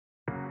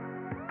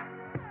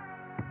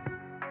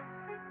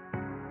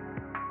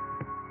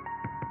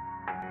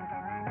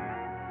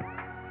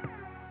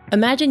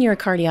Imagine you're a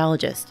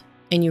cardiologist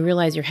and you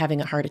realize you're having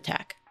a heart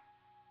attack.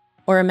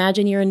 Or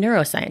imagine you're a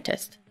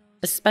neuroscientist,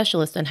 a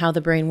specialist on how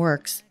the brain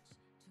works,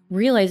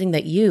 realizing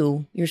that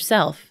you,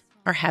 yourself,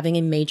 are having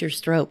a major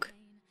stroke.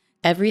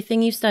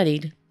 Everything you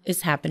studied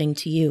is happening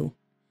to you.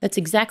 That's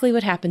exactly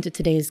what happened to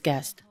today's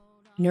guest,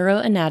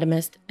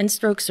 neuroanatomist and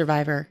stroke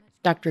survivor,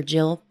 Dr.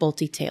 Jill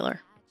Bolte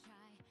Taylor.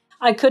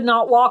 I could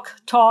not walk,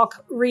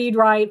 talk, read,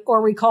 write,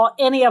 or recall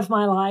any of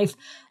my life.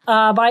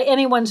 By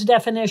anyone's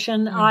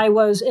definition, I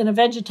was in a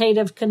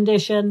vegetative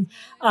condition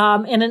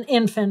and an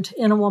infant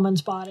in a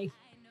woman's body.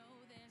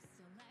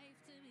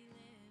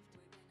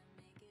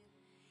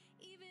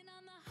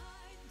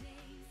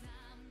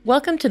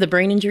 Welcome to the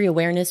Brain Injury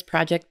Awareness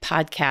Project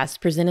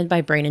podcast presented by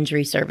Brain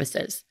Injury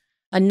Services,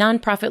 a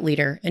nonprofit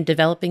leader in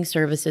developing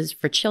services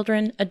for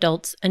children,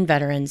 adults, and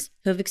veterans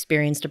who have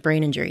experienced a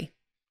brain injury.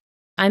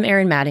 I'm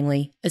Erin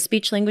Mattingly, a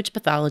speech-language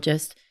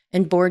pathologist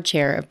and board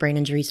chair of Brain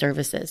Injury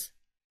Services.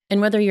 And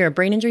whether you're a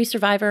brain injury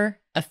survivor,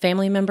 a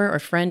family member or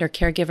friend or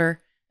caregiver,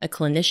 a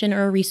clinician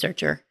or a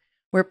researcher,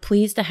 we're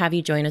pleased to have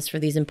you join us for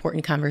these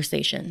important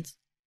conversations.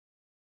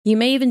 You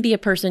may even be a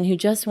person who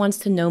just wants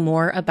to know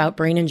more about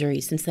brain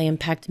injuries since they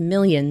impact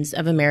millions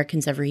of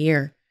Americans every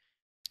year.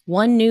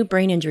 One new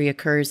brain injury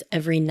occurs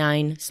every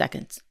 9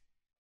 seconds.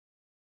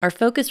 Our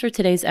focus for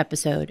today's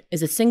episode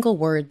is a single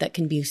word that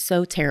can be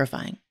so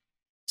terrifying: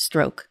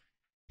 stroke.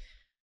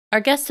 Our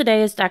guest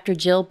today is Dr.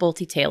 Jill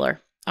Bolte Taylor,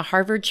 a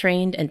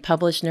Harvard-trained and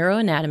published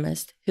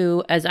neuroanatomist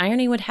who, as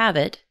irony would have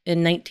it,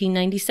 in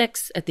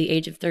 1996, at the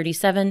age of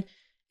 37,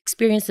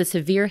 experienced a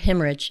severe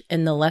hemorrhage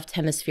in the left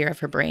hemisphere of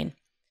her brain.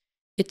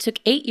 It took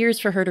 8 years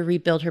for her to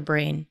rebuild her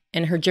brain,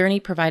 and her journey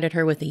provided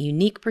her with a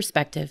unique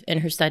perspective in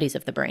her studies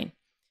of the brain.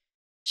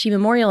 She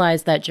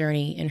memorialized that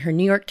journey in her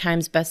New York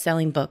Times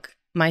best-selling book,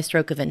 My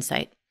Stroke of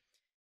Insight.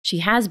 She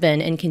has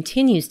been and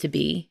continues to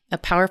be a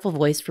powerful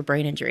voice for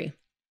brain injury.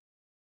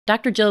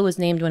 Dr. Jill was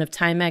named one of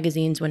Time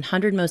Magazine's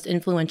 100 most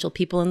influential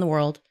people in the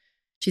world.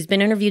 She's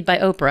been interviewed by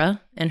Oprah,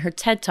 and her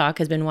TED Talk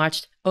has been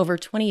watched over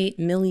 28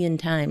 million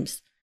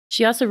times.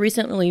 She also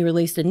recently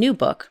released a new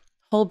book,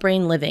 Whole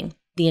Brain Living: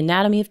 The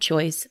Anatomy of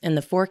Choice and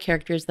the 4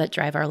 Characters That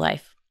Drive Our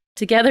Life.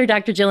 Together,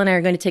 Dr. Jill and I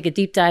are going to take a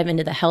deep dive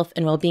into the health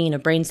and well-being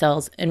of brain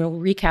cells, and we'll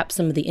recap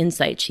some of the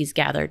insights she's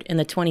gathered in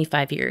the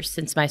 25 years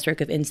since My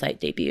Stroke of Insight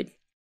debuted.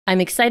 I'm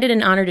excited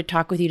and honored to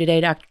talk with you today,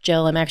 Dr.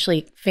 Jill. I'm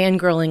actually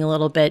fangirling a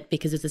little bit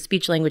because as a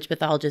speech-language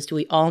pathologist,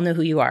 we all know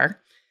who you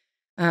are.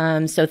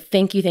 So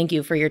thank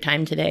you for your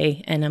time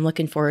today, and I'm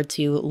looking forward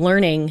to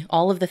learning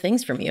all of the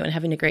things from you and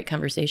having a great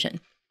conversation.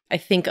 I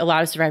think a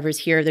lot of survivors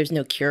here, there's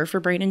no cure for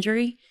brain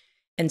injury.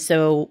 And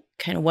so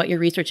kind of what your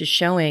research is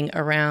showing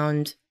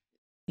around,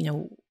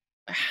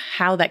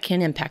 how that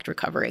can impact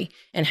recovery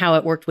and how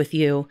it worked with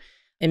you.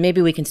 And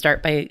maybe we can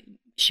start by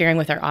sharing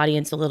with our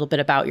audience a little bit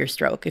about your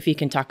stroke, if you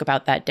can talk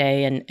about that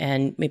day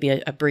and maybe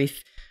a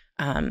brief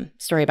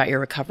story about your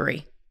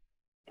recovery.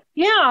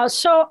 Yeah,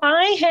 so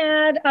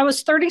I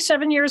was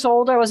 37 years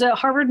old. I was at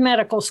Harvard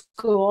Medical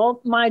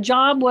School. My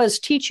job was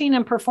teaching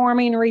and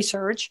performing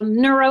research.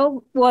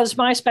 Neuro was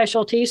my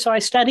specialty, so I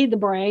studied the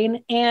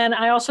brain. And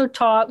I also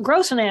taught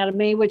gross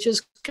anatomy, which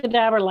is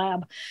cadaver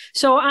lab.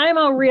 So I'm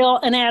a real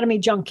anatomy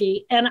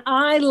junkie, and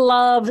I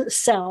love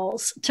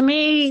cells. To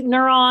me,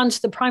 neurons,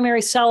 the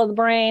primary cell of the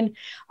brain,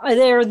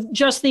 they're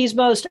just these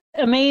most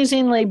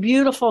amazingly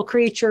beautiful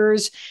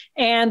creatures,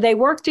 and they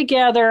work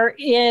together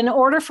in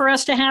order for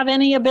us to have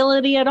any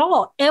ability at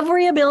all.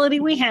 Every ability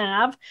we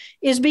have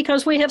is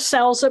because we have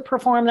cells that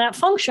perform that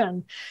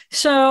function.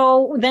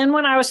 So then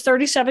when I was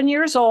 37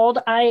 years old,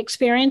 I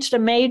experienced a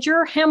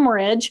major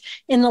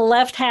hemorrhage in the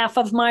left half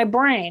of my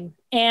brain.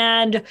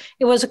 And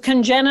it was a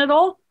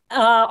congenital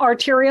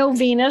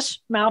arteriovenous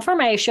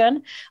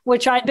malformation,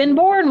 which I'd been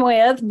born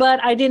with,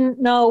 but I didn't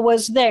know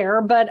was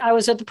there. But I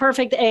was at the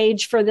perfect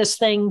age for this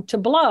thing to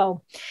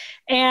blow.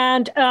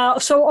 And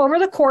so over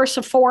the course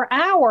of 4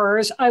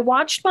 hours, I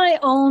watched my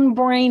own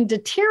brain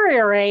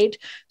deteriorate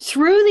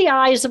through the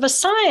eyes of a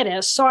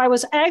scientist. So I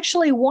was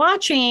actually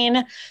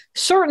watching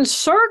certain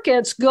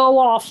circuits go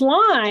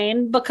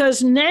offline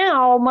because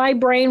now my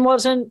brain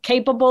wasn't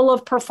capable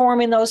of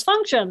performing those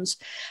functions.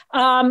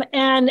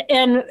 And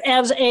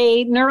as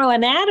a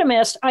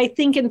neuroanatomist, I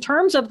think in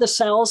terms of the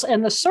cells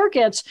and the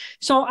circuits.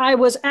 So I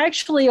was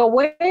actually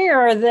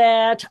aware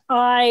that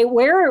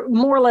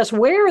more or less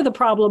where the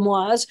problem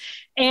was.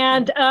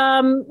 And,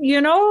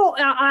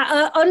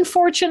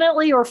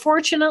 unfortunately or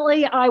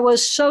fortunately, I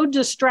was so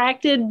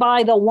distracted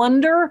by the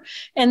wonder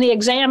and the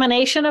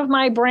examination of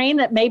my brain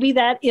that maybe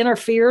that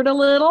interfered a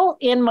little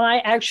in my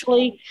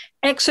actually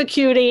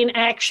executing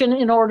action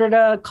in order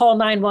to call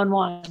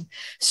 911.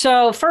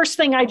 So first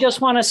thing I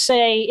just want to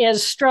say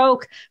is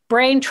stroke,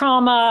 brain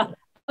trauma,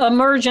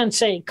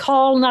 emergency,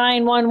 call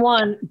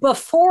 911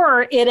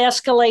 before it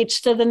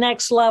escalates to the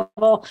next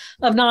level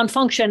of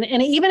non-function.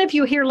 And even if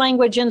you hear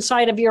language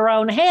inside of your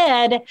own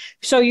head,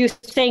 so you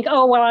think,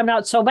 oh, well, I'm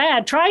not so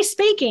bad, try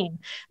speaking,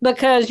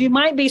 because you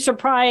might be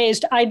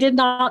surprised. I did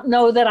not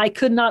know that I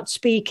could not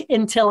speak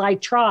until I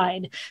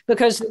tried,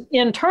 because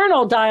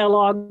internal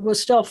dialogue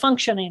was still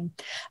functioning.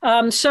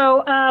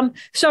 So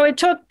it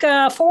took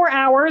 4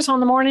 hours on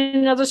the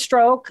morning of the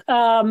stroke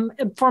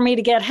for me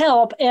to get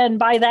help. And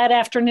by that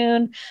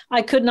afternoon,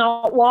 I could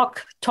not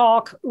walk,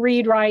 talk,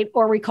 read, write,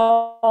 or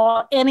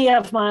recall any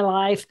of my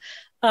life.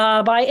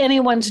 By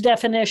anyone's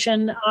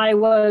definition, I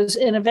was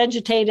in a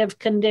vegetative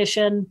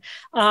condition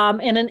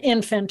and an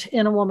infant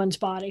in a woman's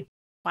body.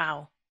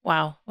 Wow.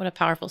 Wow. What a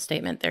powerful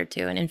statement there,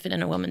 too. An infant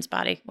in a woman's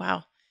body.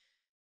 Wow.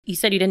 You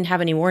said you didn't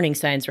have any warning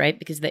signs, right?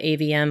 Because the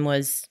AVM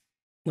was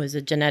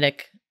a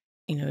genetic,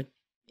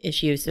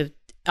 issue. So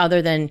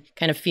other than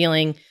kind of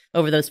feeling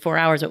over those 4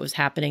 hours what was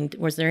happening,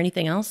 was there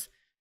anything else?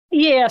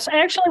 Yes,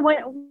 actually,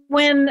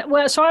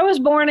 so I was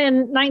born in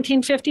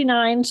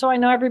 1959, so I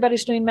know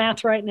everybody's doing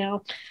math right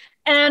now.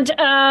 And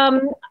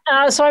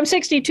so I'm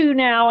 62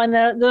 now, and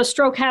the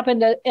stroke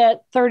happened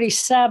at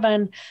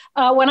 37.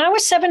 When I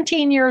was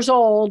 17 years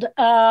old,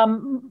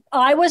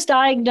 I was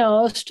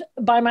diagnosed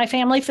by my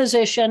family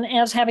physician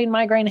as having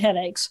migraine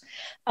headaches.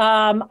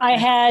 I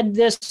had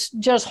this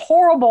just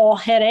horrible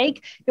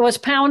headache. It was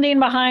pounding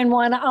behind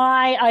one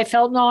eye. I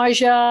felt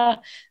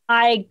nausea.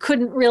 I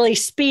couldn't really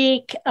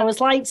speak. I was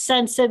light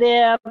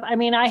sensitive. I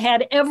mean, I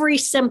had every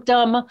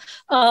symptom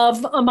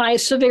of my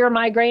severe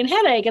migraine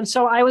headache. And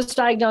so I was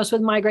diagnosed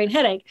with migraine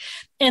headache.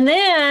 And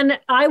then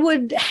I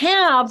would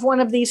have one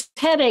of these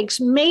headaches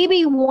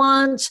maybe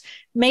once,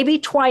 maybe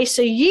twice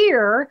a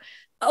year,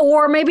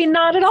 or maybe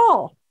not at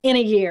all in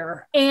a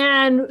year.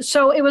 And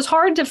so it was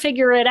hard to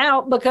figure it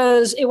out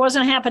because it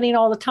wasn't happening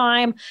all the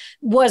time.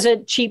 Was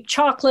it cheap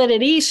chocolate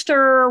at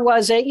Easter?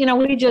 Was it,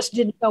 we just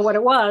didn't know what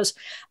it was.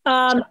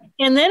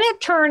 And then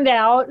it turned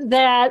out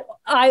that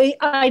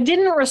I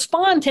didn't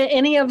respond to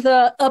any of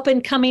the up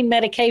and coming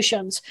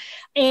medications.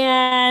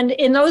 And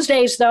in those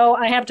days, though,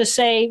 I have to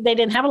say they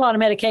didn't have a lot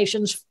of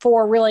medications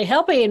for really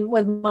helping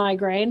with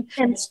migraine.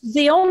 And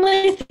the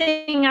only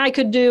thing I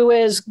could do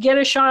is get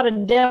a shot of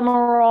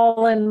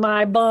Demerol in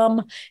my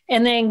bum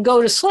and then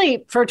go to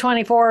sleep for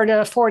 24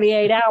 to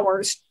 48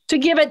 hours to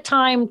give it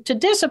time to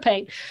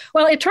dissipate.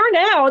 Well, it turned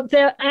out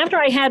that after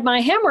I had my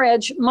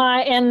hemorrhage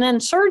and then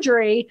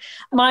surgery,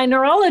 my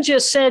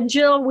neurologist said,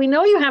 Jill, we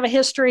know you have a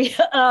history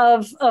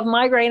of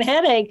migraine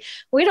headache.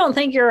 We don't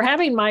think you're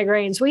having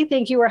migraines. We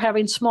think you were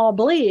having small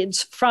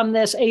bleeds from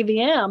this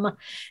AVM,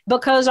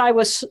 because I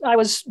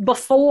was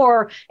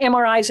before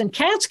MRIs and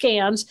CAT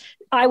scans.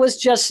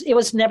 it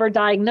was never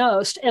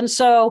diagnosed. And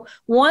so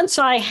once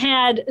I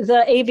had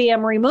the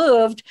AVM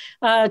removed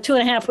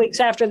 2.5 weeks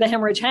after the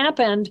hemorrhage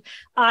happened,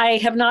 I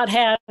have not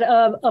had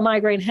a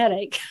migraine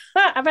headache.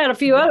 I've had a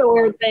few other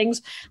weird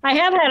things. I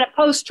have had a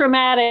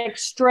post-traumatic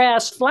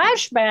stress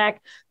flashback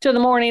to the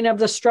morning of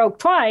the stroke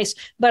twice,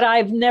 but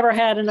I've never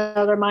had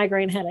another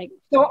migraine headache.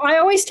 So I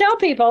always tell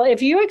people,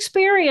 if you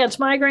experience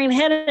migraine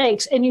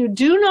headaches and you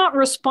do not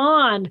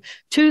respond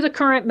to the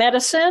current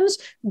medicines,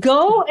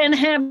 go and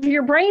have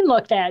your brain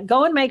looked at.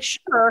 Go and make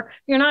sure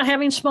you're not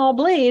having small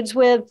bleeds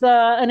with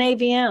an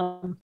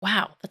AVM.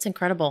 Wow, that's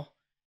incredible.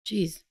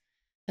 Jeez,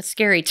 that's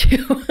scary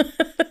too.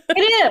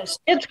 It is.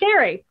 It's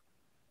scary.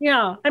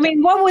 Yeah. I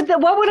mean, what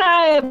would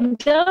I have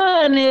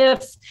done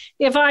if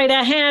I'd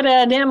had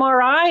an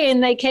MRI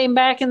and they came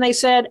back and they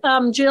said,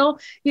 Jill,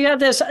 you have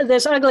this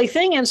ugly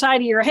thing inside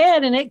of your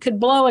head and it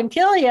could blow and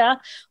kill you,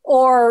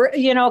 or,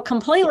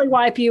 completely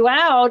wipe you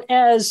out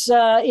as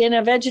in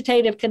a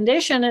vegetative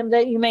condition and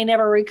that you may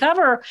never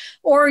recover,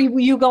 or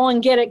you go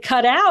and get it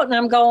cut out. And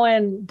I'm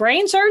going,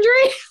 brain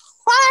surgery?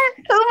 What?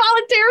 Who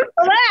volunteered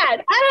for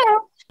that? I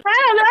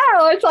don't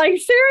know. It's like,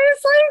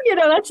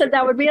 seriously,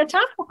 that would be a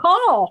tough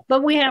call,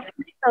 but we have to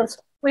make those.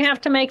 We have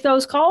to make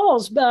those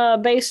calls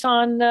based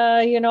on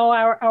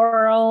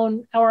our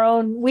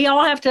own. We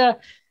all have to,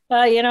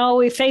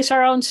 we face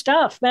our own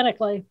stuff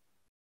medically.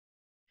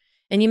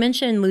 And you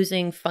mentioned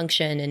losing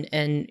function,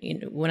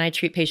 and when I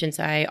treat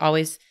patients, I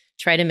always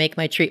try to make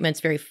my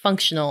treatments very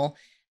functional.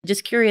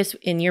 Just curious,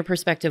 in your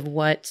perspective,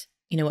 what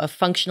a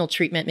functional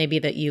treatment maybe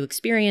that you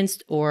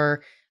experienced,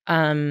 or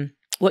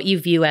what you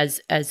view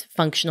as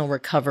functional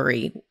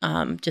recovery,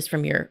 just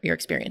from your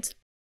experience.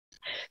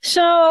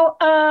 So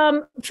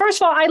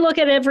first of all, I look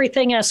at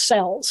everything as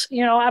cells.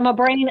 I'm a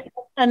brain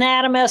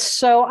anatomist,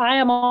 so I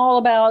am all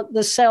about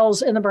the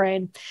cells in the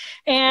brain.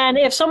 And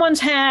if someone's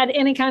had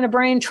any kind of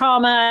brain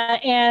trauma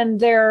and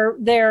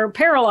they're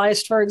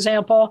paralyzed, for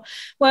example,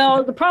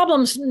 well, the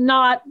problem's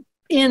not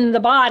in the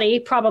body,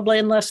 probably,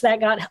 unless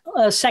that got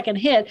a second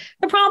hit.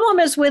 The problem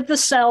is with the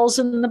cells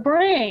in the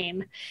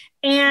brain.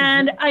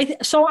 And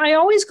so I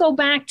always go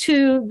back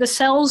to the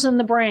cells in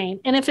the brain.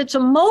 And if it's a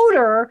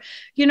motor,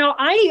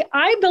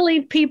 I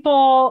believe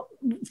people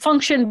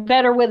function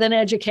better with an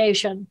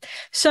education.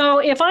 So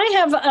if I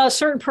have a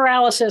certain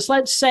paralysis,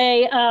 let's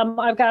say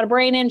I've got a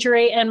brain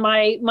injury and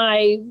my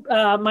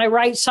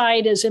right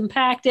side is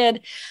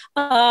impacted.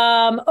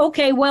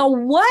 Okay, well,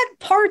 what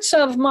parts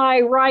of my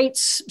right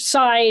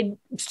side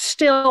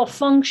still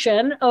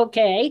function?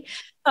 Okay.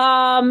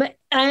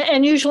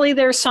 And usually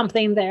there's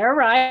something there,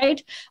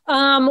 right?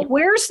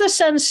 Where's the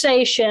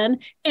sensation?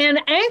 And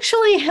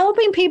actually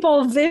helping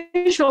people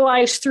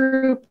visualize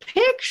through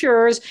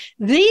pictures,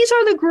 these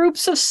are the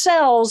groups of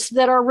cells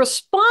that are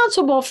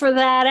responsible for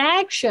that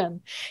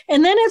action.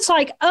 And then it's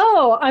like,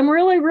 oh, I'm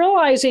really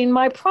realizing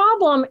my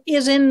problem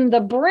is in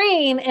the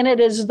brain and it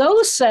is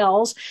those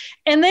cells.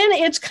 And then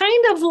it's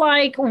kind of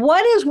like,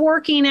 what is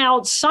working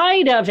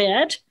outside of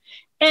it?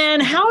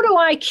 And how do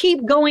I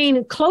keep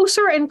going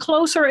closer and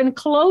closer and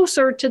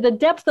closer to the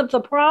depth of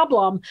the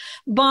problem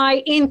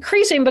by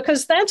increasing?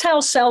 Because that's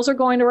how cells are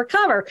going to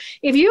recover.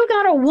 If you've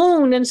got a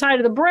wound inside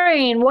of the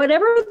brain,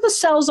 whatever the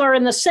cells are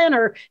in the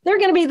center, they're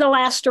going to be the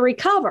last to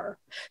recover.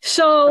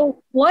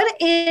 So what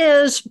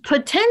is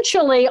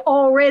potentially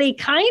already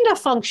kind of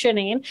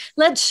functioning,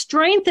 let's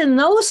strengthen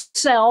those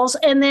cells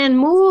and then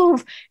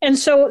move. And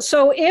so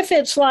if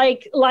it's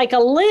like a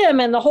limb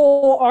and the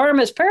whole arm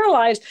is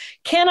paralyzed,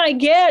 can I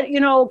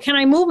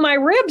move my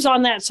ribs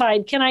on that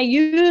side? Can I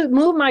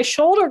move my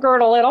shoulder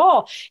girdle at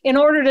all in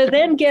order to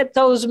then get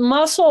those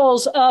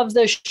muscles of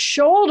the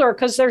shoulder,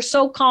 because they're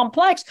so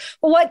complex?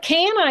 Well, what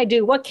can I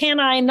do? What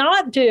can I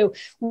not do?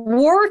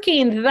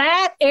 Working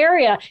that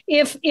area.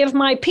 If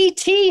my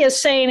PT is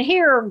saying,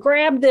 here,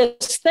 grab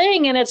this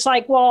thing, and it's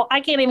like, well,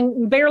 I can't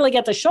even barely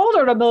get the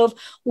shoulder to move.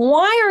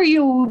 Why are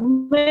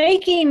you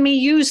making me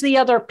use the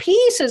other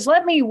pieces?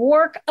 Let me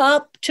work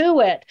up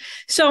to it.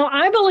 So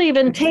I believe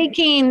in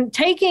taking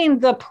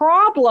the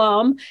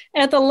problem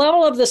at the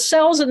level of the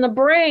cells in the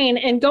brain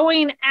and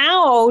going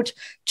out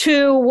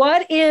to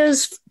what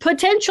is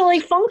potentially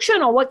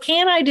functional. What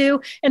can I do?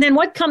 And then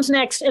what comes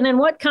next? And then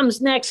what comes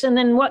next? And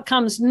then what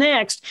comes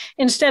next?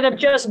 Instead of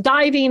just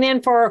diving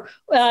in for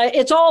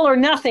it's all or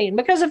nothing.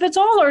 Because if it's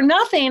all or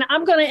nothing,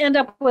 I'm going to end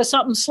up with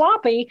something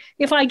sloppy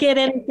if I get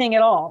anything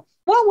at all.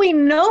 What we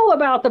know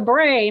about the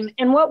brain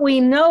and what we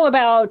know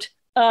about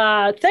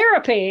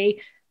therapy's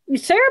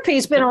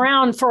been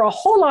around for a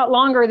whole lot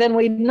longer than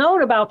we've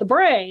known about the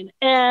brain.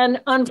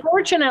 And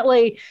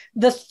unfortunately,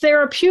 the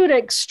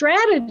therapeutic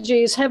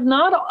strategies have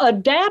not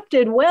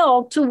adapted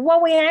well to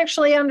what we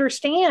actually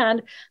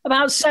understand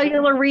about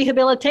cellular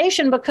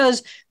rehabilitation,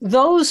 because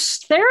those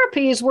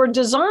therapies were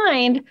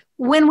designed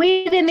when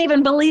we didn't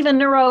even believe in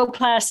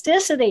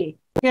neuroplasticity,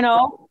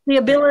 the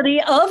ability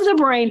of the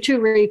brain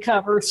to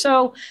recover.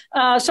 So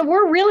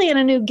we're really in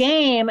a new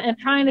game and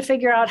trying to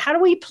figure out, how do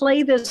we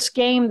play this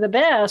game the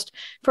best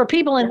for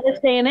people in this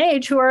day and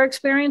age who are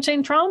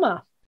experiencing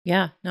trauma?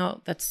 Yeah,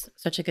 no, that's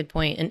such a good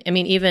point. And I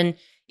mean,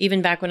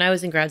 even back when I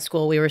was in grad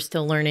school, we were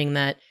still learning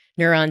that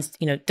neurons,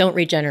 don't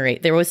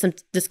regenerate. There was some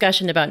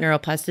discussion about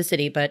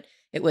neuroplasticity, but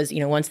it was,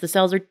 once the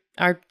cells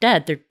are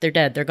dead, they're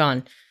dead, they're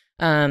gone.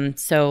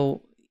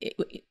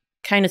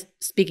 Kind of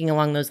speaking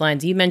along those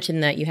lines, you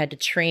mentioned that you had to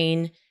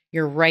train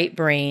your right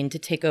brain to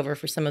take over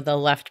for some of the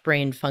left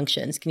brain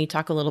functions. Can you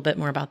talk a little bit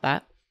more about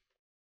that?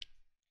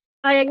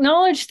 I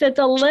acknowledge that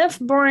the left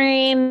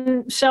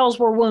brain cells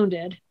were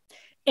wounded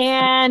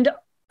and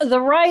the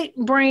right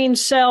brain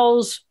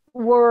cells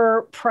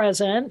were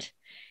present.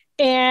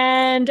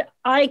 And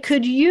I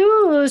could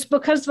use,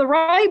 because the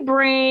right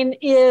brain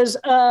has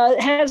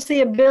the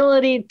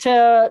ability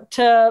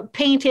to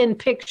paint in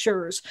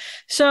pictures.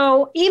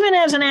 So even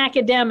as an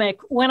academic,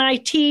 when I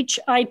teach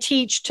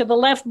to the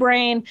left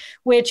brain,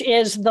 which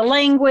is the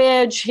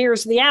language.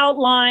 Here's the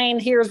outline.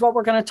 Here's what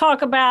we're going to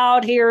talk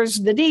about. Here's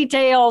the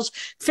details.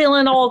 Fill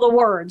in all the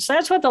words.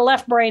 That's what the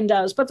left brain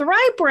does. But the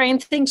right brain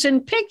thinks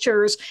in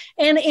pictures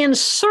and in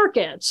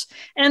circuits.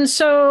 And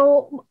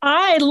so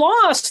I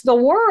lost the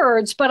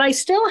words, but I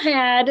still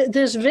had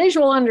this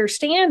visual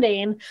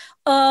understanding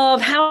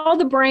of how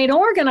the brain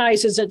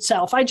organizes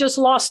itself. I just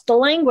lost the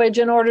language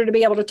in order to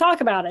be able to talk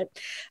about it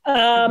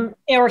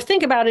or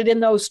think about it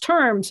in those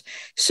terms.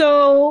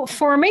 So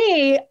for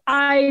me,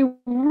 I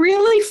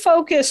really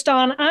focused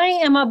on, I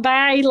am a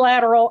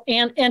bilateral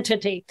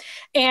entity.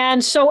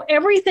 And so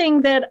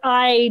everything that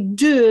I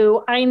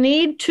do, I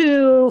need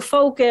to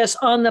focus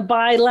on the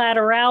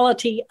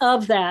bilaterality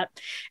of that.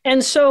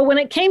 And so when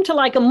it came to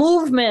like a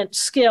movement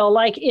skill,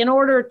 like in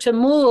order to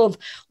move,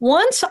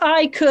 once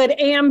I could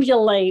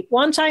ambulate,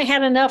 once I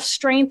had enough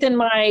strength in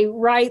my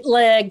right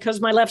leg,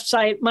 because my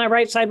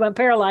right side went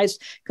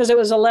paralyzed because it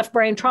was a left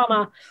brain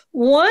trauma.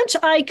 Once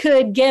I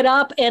could get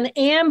up and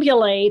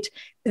ambulate,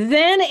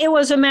 then it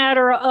was a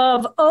matter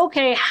of,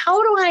 okay,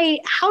 how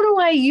do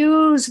I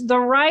use the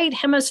right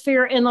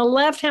hemisphere and the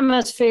left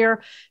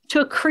hemisphere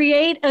to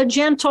create a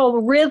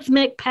gentle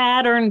rhythmic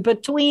pattern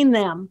between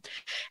them?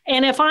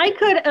 And if I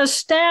could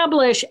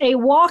establish a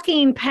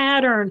walking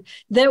pattern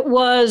that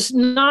was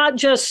not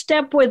just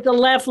step with the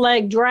left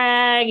leg,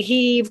 drag,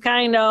 heave,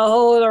 kind of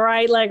hold the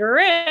right leg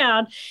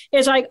around,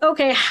 it's like,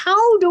 okay,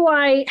 how do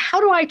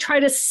I try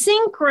to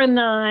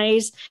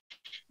synchronize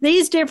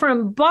these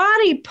different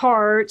body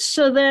parts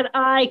so that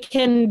I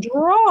can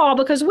draw,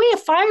 because we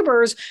have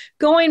fibers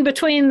going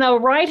between the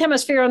right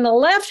hemisphere and the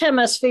left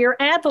hemisphere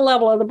at the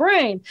level of the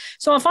brain.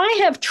 So if I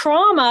have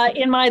trauma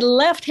in my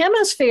left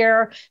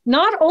hemisphere,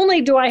 not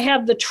only do I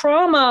have the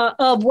trauma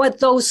of what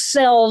those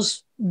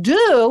cells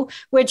do,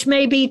 which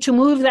may be to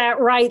move that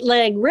right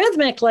leg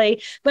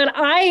rhythmically, but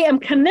I am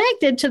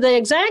connected to the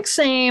exact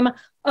same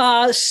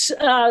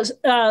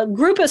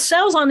group of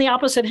cells on the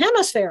opposite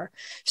hemisphere.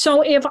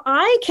 So if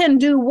I can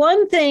do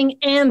one thing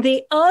and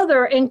the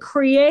other and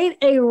create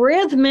a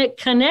rhythmic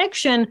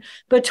connection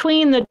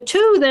between the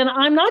two, then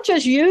I'm not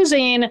just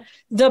using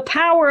the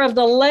power of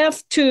the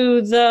left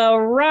to the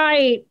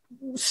right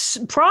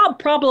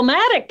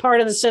problematic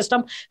part of the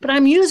system, but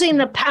I'm using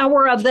the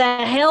power of the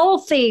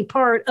healthy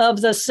part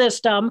of the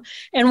system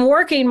and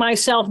working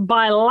myself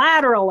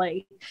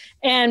bilaterally.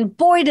 And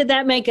boy, did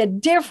that make a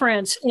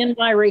difference in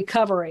my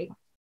recovery.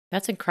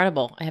 That's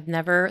incredible. I have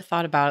never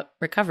thought about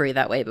recovery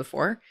that way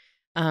before.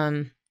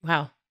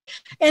 Wow.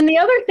 And the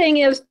other thing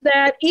is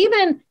that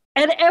even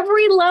at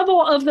every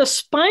level of the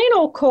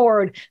spinal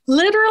cord,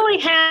 literally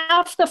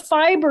half the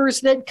fibers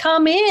that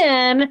come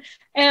in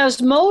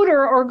as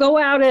motor or go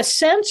out as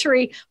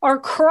sensory are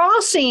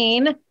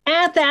crossing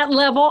at that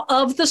level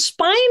of the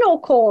spinal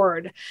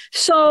cord.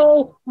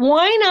 So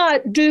why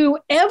not do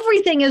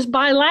everything as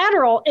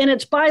bilateral, and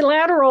it's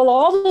bilateral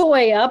all the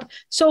way up?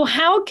 So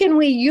how can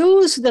we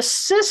use the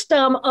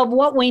system of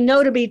what we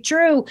know to be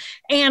true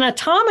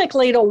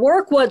anatomically to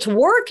work what's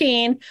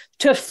working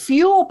to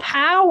fuel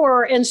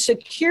power and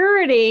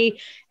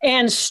security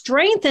and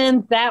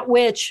strengthen that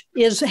which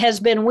has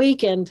been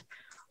weakened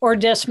or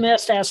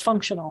dismissed as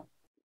functional?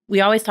 We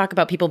always talk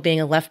about people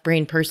being a left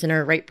brain person or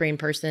a right brain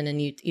person.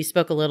 And you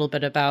spoke a little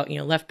bit about,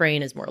 left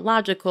brain is more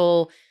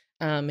logical,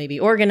 maybe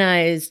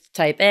organized,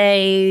 type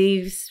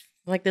A,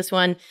 like this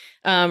one.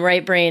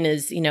 Right brain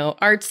is,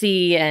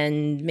 artsy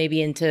and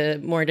maybe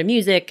more into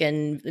music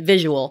and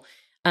visual.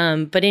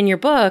 But in your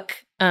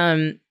book,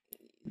 the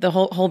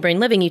whole brain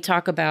living, you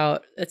talk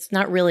about it's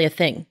not really a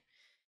thing.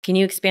 Can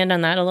you expand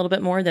on that a little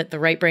bit more, that the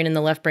right brain and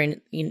the left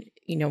brain,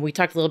 we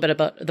talked a little bit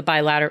about the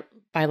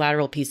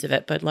bilateral piece of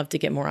it, but I'd love to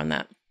get more on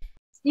that.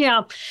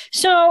 Yeah.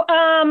 So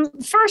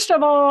first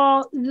of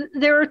all,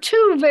 there are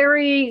two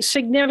very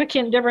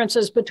significant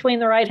differences between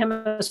the right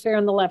hemisphere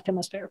and the left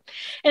hemisphere.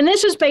 And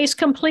this is based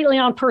completely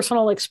on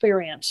personal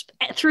experience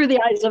through the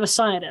eyes of a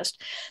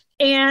scientist.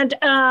 And,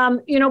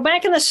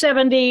 back in the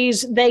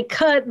 70s, they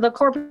cut the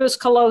corpus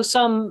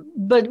callosum,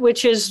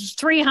 which is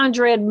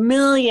 300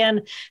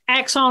 million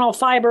axonal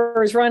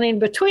fibers running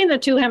between the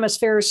two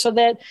hemispheres, so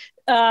that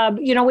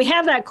we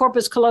have that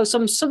corpus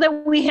callosum so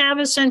that we have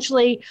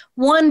essentially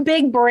one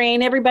big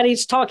brain.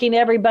 Everybody's talking to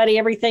everybody,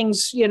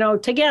 everything's,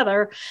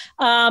 together.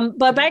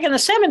 But back in the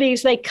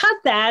 70s, they cut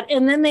that.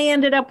 And then they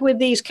ended up with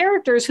these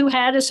characters who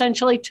had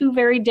essentially two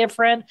very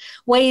different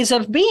ways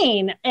of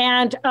being.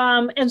 And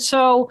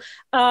so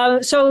I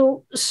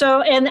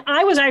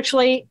was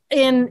actually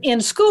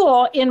in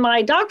school in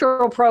my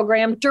doctoral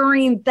program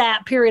during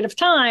that period of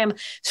time.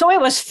 So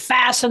it was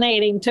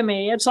fascinating to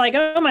me. It's like,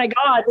 oh my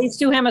God, these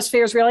two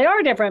hemispheres really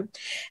are different.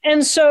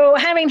 And so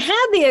having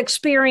had the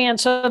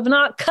experience of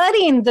not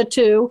cutting the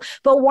two,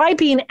 but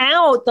wiping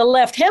out the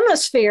left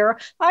hemisphere,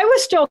 I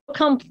was still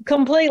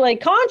completely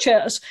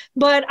conscious,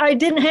 but I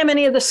didn't have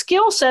any of the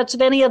skill sets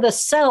of any of the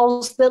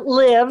cells that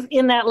live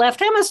in that left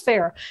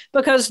hemisphere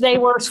because they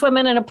were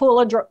swimming in a pool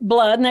of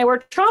blood and they were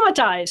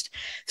traumatized.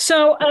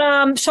 So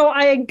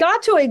I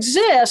got to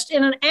exist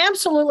in an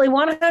absolutely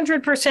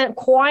 100%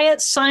 quiet,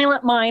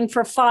 silent mind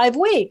for 5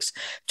 weeks,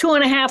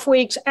 2.5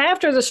 weeks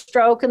after the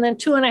stroke, and then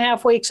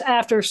 2.5 weeks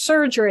after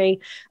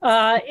surgery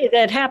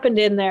that happened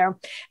in there.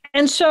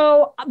 And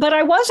so, but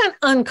I wasn't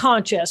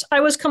unconscious. I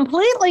was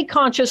completely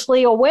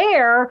consciously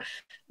aware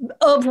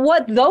of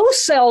what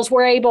those cells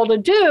were able to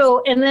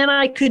do. And then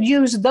I could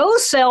use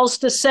those cells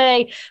to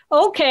say,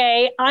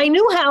 okay, I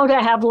knew how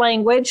to have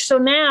language. So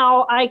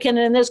now I can,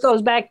 and this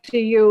goes back to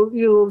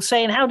you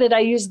saying, how did I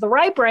use the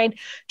right brain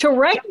to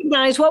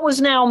recognize what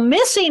was now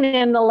missing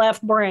in the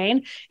left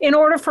brain in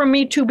order for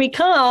me to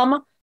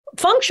become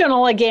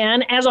functional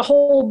again as a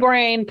whole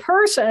brain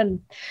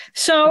person.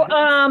 So in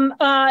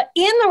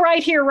the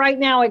right here, right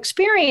now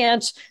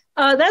experience,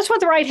 that's what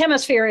the right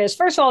hemisphere is.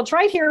 First of all, it's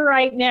right here,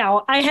 right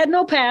now. I had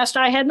no past.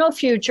 I had no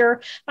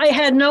future. I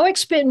had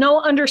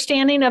no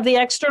understanding of the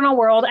external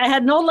world. I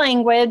had no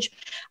language.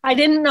 I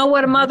didn't know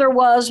what a mother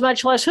was,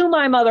 much less who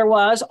my mother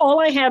was. All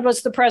I had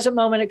was the present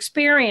moment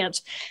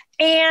experience.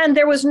 And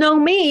there was no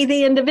me,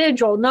 the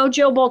individual, no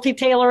Jill Bolte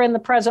Taylor in the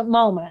present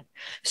moment.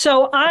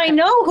 So I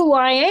know who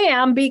I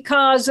am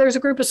because there's a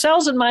group of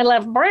cells in my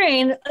left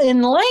brain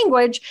in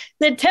language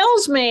that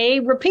tells me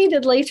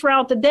repeatedly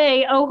throughout the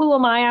day, oh, who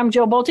am I? I'm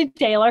Joe Bolte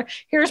Taylor.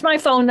 Here's my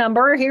phone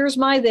number. Here's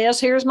my this.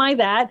 Here's my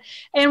that.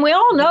 And we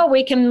all know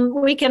we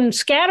can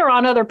scatter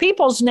on other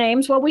people's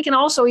names. Well, we can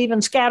also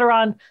even scatter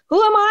on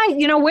who am I?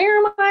 Where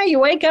am I? You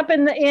wake up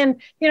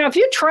if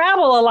you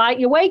travel a lot,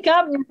 you wake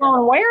up and you're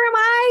going, where am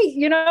I?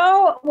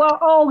 Well,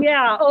 oh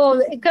yeah.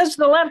 Oh, because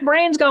the left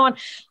brain's going,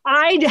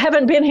 I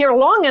haven't been here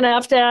long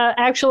enough to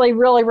actually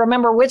really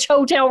remember which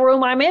hotel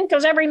room I'm in,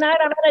 because every night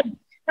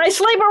I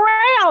sleep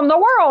around the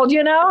world,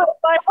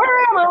 like, where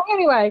am I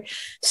anyway?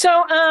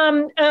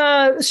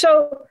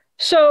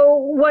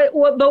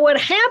 What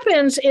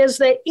happens is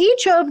that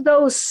each of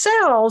those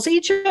cells,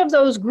 each of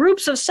those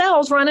groups of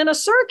cells run in a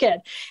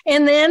circuit,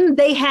 and then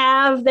they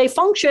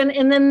function,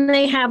 and then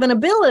they have an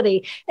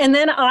ability, and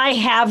then I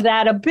have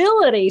that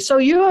ability. So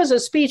you, as a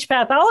speech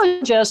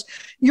pathologist,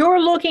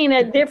 you're looking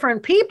at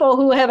different people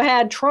who have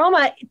had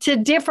trauma to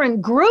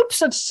different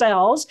groups of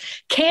cells.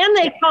 Can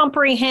they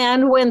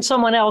comprehend when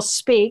someone else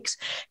speaks?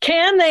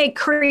 Can they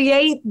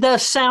create the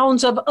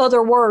sounds of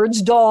other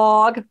words,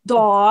 dog,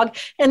 dog?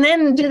 And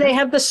then do they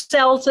have the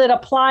cells that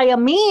apply a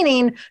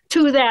meaning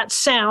to that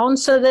sound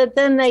so that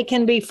then they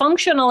can be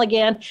functional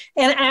again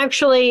and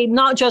actually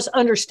not just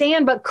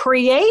understand, but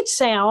create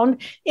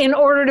sound in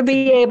order to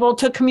be able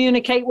to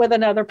communicate with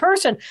another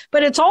person?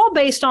 But it's all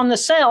based on the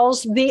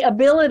cells, the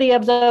ability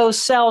of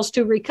those cells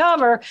to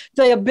recover,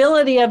 the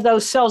ability of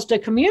those cells to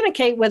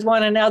communicate with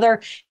one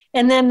another,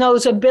 and then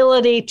those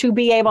ability to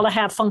be able to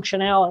have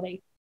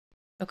functionality.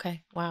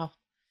 Okay. Wow.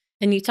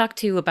 And you talked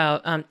too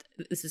about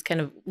this is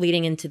kind of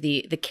leading into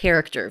the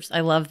characters. I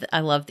love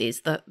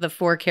these the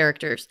 4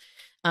 characters.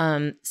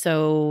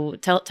 So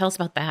tell us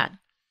about that.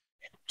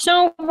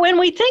 So when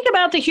we think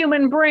about the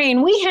human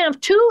brain, we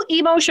have 2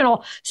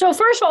 emotional. So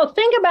first of all,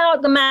 think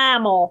about the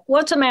mammal.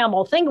 What's a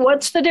mammal?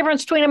 What's the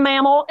difference between a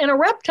mammal and a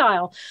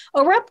reptile?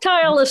 A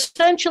reptile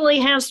essentially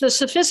has the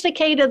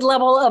sophisticated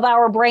level of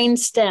our brain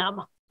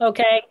stem.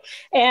 Okay.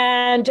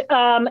 And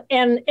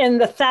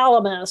the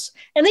thalamus.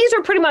 And these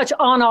are pretty much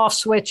on-off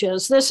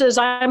switches. This is,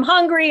 I'm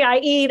hungry, I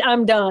eat,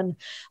 I'm done.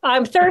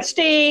 I'm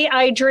thirsty,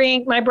 I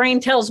drink, my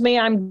brain tells me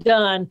I'm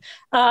done.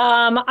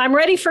 I'm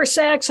ready for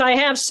sex, I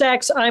have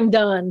sex, I'm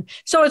done.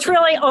 So it's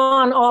really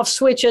on-off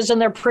switches, and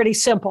they're pretty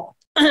simple.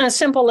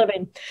 Simple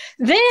living.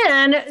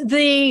 Then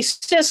the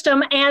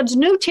system adds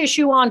new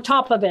tissue on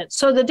top of it.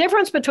 So the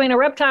difference between a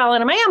reptile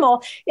and a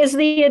mammal is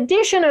the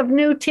addition of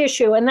new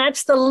tissue, and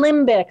that's the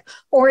limbic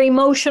or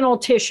emotional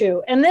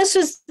tissue. And this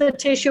is the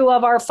tissue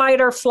of our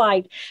fight or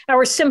flight,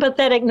 our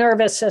sympathetic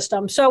nervous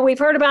system. So we've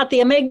heard about the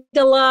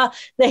amygdala,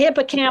 the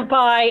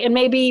hippocampi, and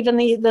maybe even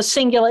the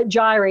cingulate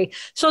gyri.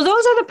 So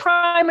those are the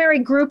primary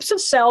groups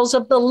of cells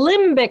of the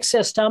limbic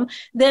system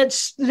that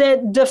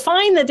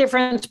define the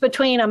difference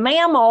between a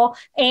mammal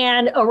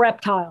and a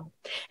reptile.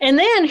 And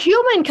then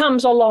human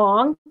comes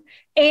along,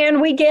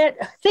 and we get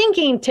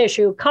thinking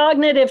tissue,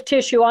 cognitive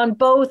tissue on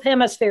both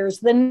hemispheres,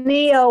 the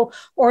neo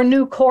or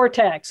new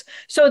cortex.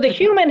 So the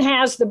human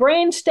has the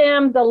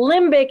brainstem, the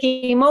limbic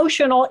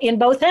emotional in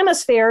both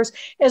hemispheres,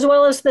 as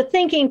well as the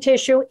thinking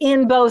tissue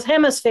in both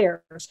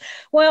hemispheres.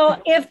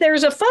 Well, if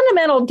there's a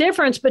fundamental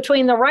difference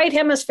between the right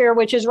hemisphere,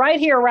 which is right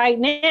here, right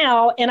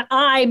now, and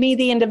I, me,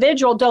 the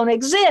individual, don't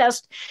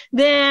exist,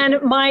 then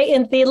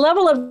in the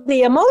level of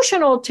the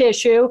emotional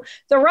tissue,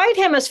 the right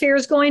hemisphere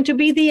is going to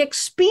be the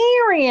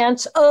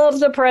experience of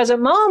the present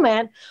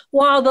moment,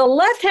 while the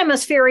left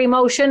hemisphere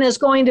emotion is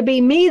going to be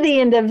me, the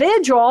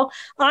individual.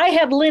 I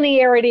have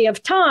linearity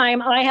of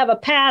time. I have a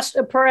past,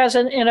 a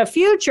present, and a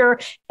future,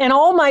 and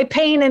all my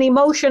pain and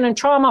emotion and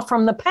trauma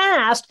from the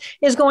past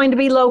is going to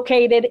be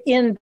located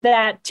in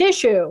that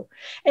tissue.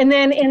 And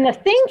then in the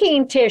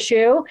thinking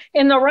tissue,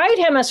 in the right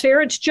hemisphere,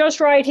 it's just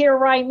right here,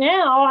 right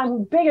now.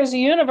 I'm big as the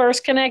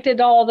universe, connected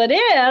to all that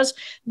is.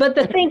 But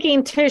the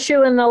thinking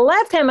tissue in the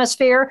left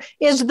hemisphere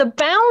is the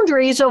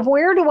boundaries of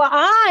where do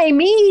I,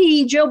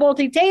 me, Joe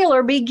Bolte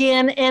Taylor,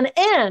 begin and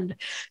end.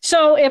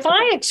 So if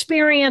I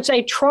experience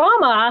a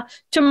trauma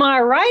to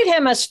my right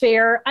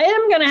hemisphere, I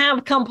am going to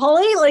have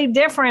completely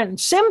different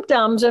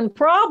symptoms and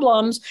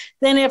problems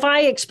than if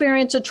I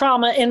experience a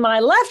trauma in my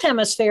left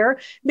hemisphere,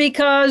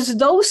 because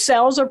those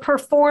cells are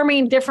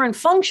performing different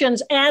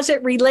functions as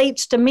it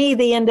relates to me,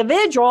 the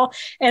individual,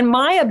 and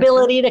my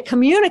ability to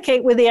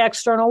communicate with the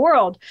external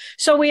world.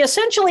 So we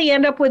essentially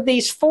end up with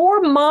these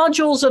 4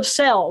 modules of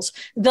cells: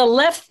 the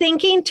left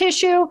thinking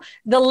tissue,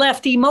 the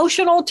left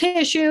emotional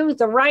tissue,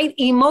 the right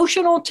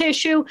emotional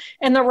tissue,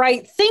 and the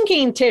right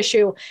thinking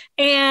tissue.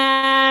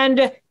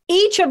 And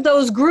each of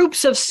those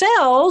groups of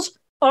cells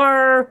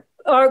have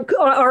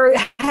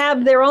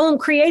their own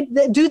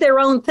do their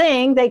own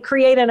thing. They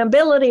create an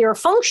ability or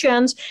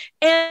functions,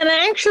 and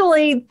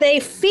actually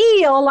they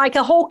feel like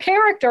a whole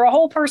character, a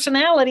whole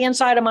personality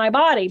inside of my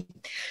body.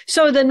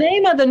 So the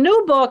name of the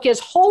new book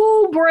is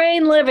Whole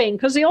Brain Living,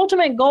 because the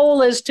ultimate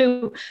goal is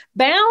to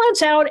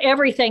balance out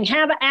everything,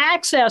 have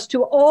access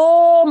to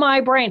all my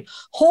brain.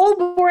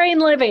 Whole brain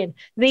living,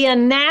 the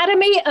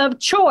anatomy of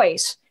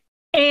choice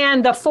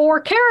and the four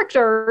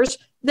characters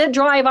that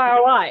drive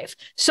our life.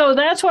 So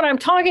that's what I'm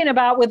talking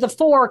about with the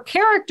four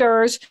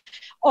characters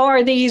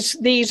are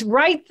these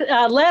right,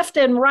 left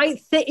and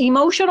right,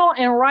 emotional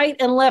and right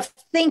and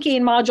left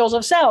thinking modules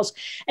of cells.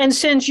 And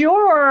since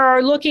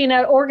you're looking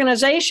at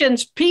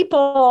organizations,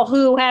 people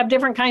who have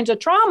different kinds of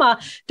trauma,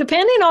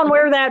 depending on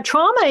where that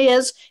trauma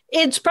is,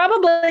 it's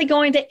probably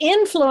going to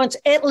influence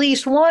at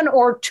least one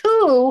or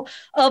two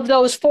of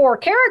those four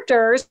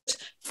characters.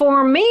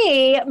 For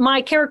me,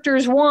 my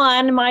character's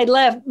one, my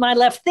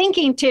left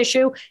thinking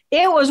tissue,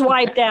 it was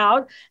wiped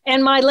out,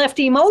 and my left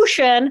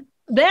emotion,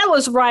 that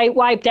was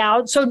wiped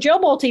out. So Jill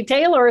Bolte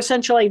Taylor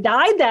essentially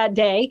died that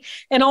day,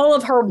 and all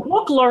of her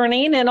book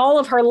learning and all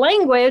of her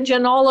language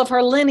and all of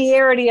her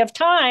linearity of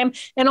time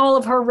and all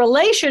of her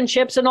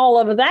relationships and all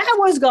of that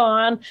was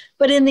gone.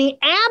 But in the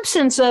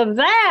absence of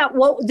that,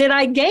 what did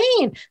I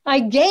gain? I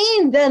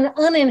gained an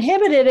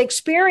uninhibited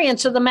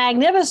experience of the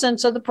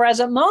magnificence of the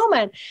present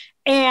moment.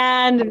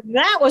 And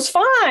that was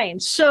fine.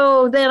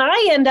 So then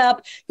I end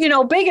up,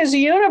 big as the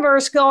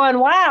universe going,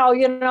 wow,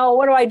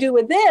 what do I do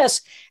with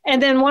this?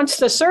 And then once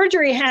the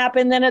surgery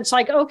happened, then it's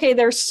like, okay,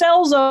 there's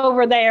cells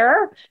over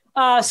there,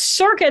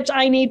 circuits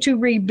I need to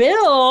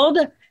rebuild.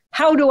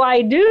 How do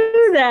I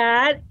do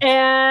that?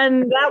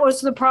 And that was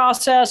the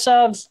process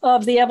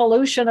of the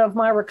evolution of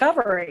my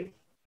recovery,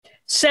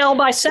 cell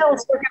by cell,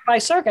 circuit by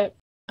circuit.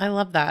 I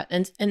love that.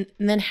 And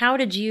then how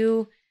did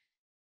you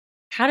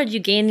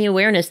gain the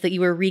awareness that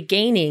you were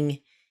regaining,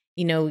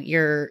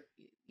 your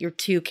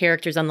two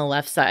characters on the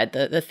left side,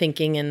 the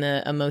thinking and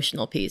the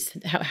emotional piece?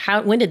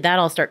 When did that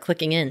all start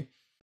clicking in?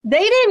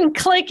 They didn't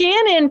click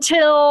in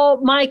until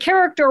my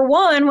character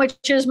one,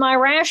 which is my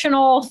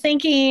rational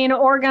thinking,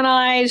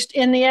 organized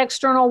in the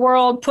external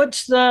world,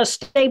 puts the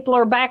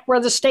stapler back where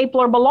the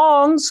stapler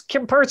belongs,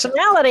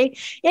 personality.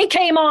 It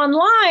came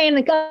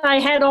online. I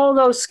had all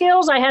those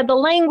skills. I had the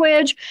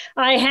language.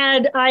 I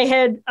had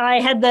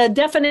the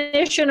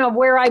definition of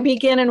where I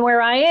begin and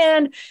where I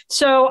end.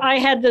 So I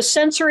had the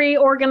sensory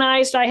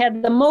organized. I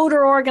had the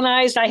motor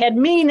organized. I had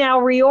me now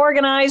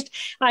reorganized.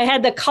 I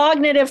had the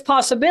cognitive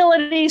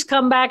possibilities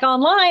come back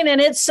online,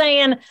 and it's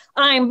saying,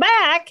 I'm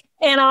back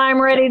and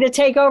I'm ready to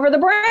take over the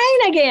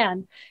brain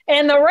again.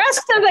 And the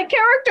rest of the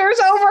characters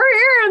over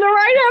here in the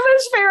right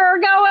hemisphere are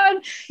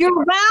going,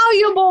 you're a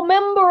valuable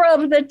member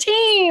of the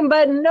team,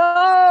 but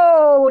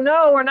no,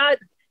 we're not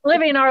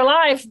living our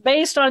life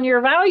based on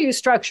your value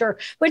structure,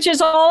 which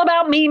is all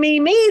about me,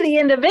 the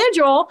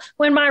individual,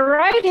 when my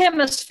right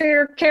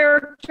hemisphere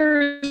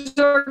characters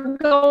are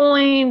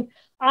going,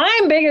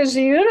 I'm big as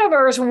the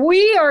universe.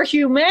 We are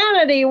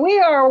humanity. We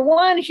are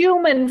one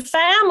human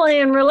family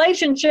in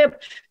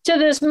relationship to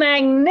this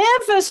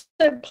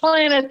magnificent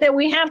planet that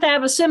we have to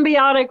have a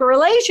symbiotic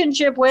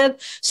relationship with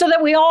so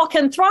that we all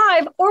can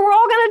thrive, or we're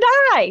all going to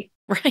die.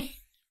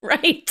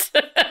 Right.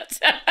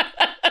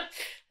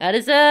 That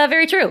is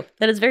very true.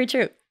 That is very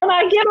true. And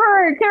I give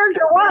her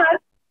character one.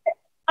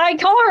 I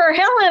call her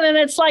Helen, and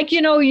it's like,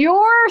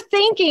 your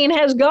thinking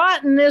has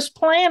gotten this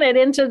planet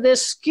into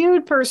this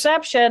skewed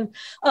perception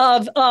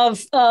of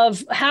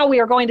how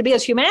we are going to be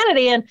as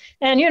humanity. And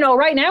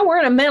right now we're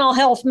in a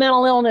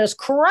mental illness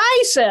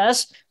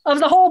crisis of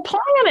the whole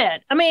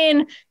planet. I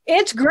mean,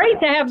 it's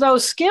great to have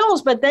those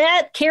skills, but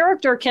that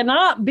character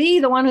cannot be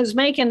the one who's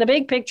making the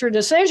big picture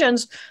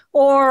decisions,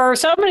 or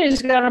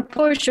somebody's going to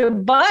push a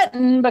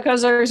button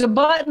because there's a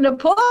button to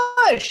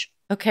push.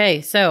 Okay,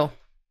 so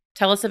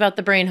tell us about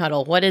the brain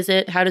huddle. What is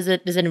it? Does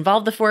it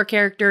involve the four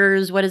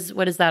characters? What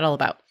is that all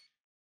about?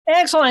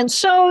 Excellent.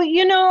 So,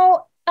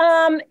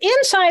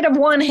 inside of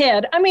one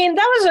head, that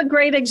was a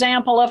great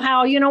example of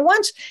how,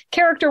 once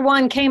character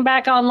one came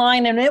back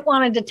online and it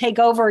wanted to take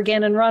over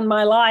again and run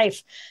my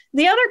life,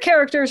 the other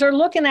characters are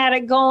looking at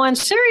it going,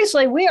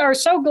 seriously, we are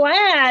so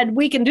glad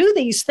we can do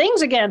these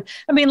things again.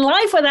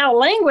 Life without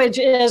language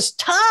is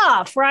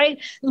tough, right?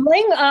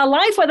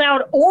 Life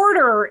without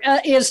order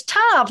is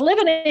tough.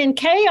 Living in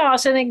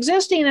chaos and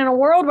existing in a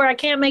world where I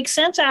can't make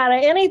sense out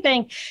of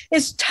anything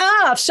is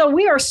tough. So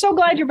we are so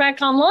glad you're back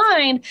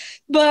online,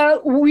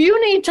 but you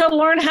need to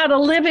learn how to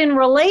live in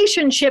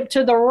relationship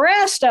to the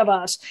rest of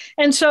us.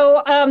 And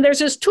so there's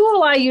this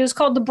tool I use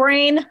called the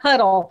brain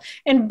huddle.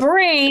 And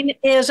brain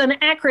is an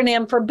acronym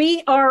for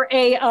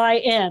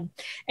BRAIN.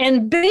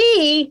 And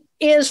B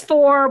is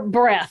for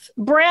breath.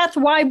 Breath,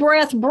 why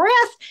breath?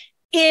 Breath,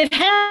 it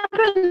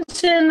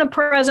happens in the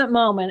present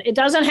moment. It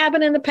doesn't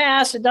happen in the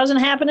past. It doesn't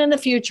happen in the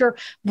future.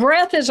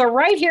 Breath is a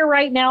right here,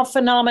 right now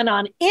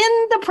phenomenon.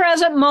 In the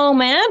present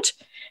moment,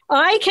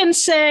 I can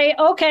say,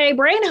 okay,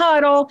 brain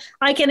huddle,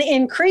 I can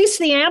increase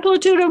the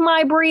amplitude of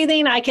my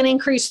breathing. I can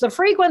increase the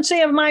frequency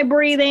of my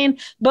breathing,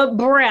 but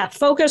breath,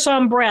 focus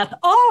on breath.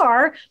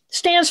 R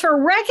stands for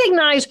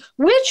recognize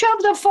which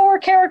of the four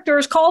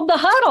characters called the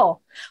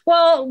huddle.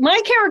 Well,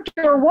 my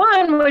character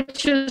one,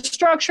 which is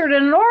structured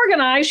and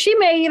organized, she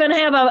may even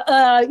have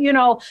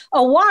a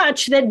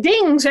watch that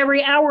dings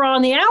every hour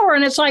on the hour.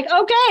 And it's like,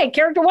 okay,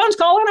 character one's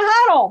calling a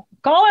huddle.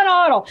 Call it a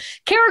huddle.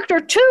 Character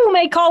 2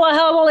 may call a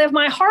huddle if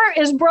my heart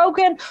is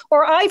broken,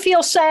 or I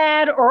feel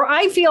sad, or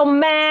I feel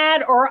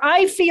mad, or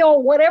I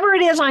feel whatever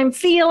it is I'm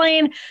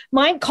feeling.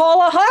 Might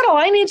call a huddle.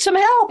 I need some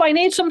help. I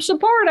need some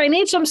support. I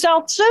need some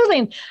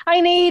self-soothing.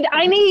 I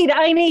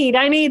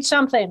need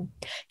something.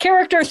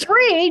 Character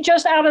 3,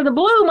 just out of the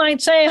blue,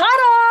 might say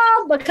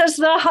huddle, because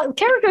the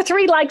character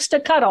 3 likes to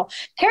cuddle.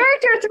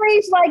 Character 3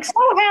 is like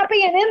so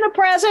happy and in the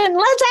present.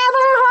 Let's have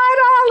a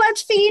huddle.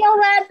 Let's feel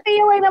that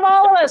feeling of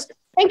all of us.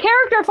 And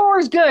character 4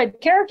 is good.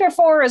 Character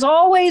 4 is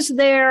always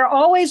there,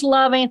 always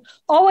loving,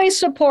 always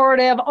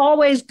supportive,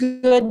 always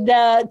good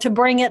to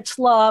bring its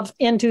love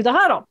into the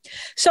huddle.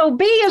 So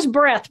B is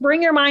breath.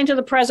 Bring your mind to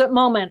the present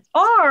moment.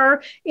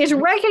 R is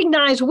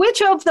recognize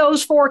which of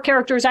those 4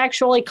 characters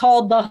actually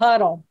called the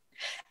huddle.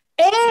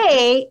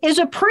 A is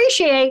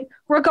appreciate,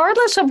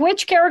 regardless of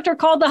which character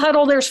called the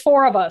huddle, there's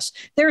 4 of us.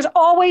 There's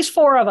always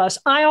 4 of us.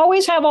 I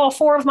always have all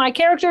 4 of my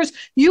characters.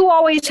 You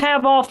always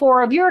have all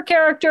 4 of your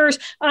characters.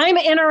 I'm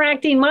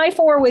interacting my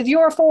 4 with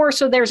your 4.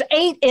 So there's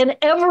 8 in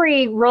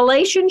every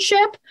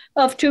relationship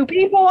of 2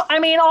 people. I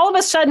mean, all of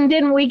a sudden,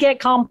 didn't we get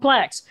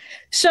complex?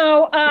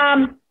 So,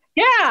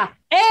 yeah.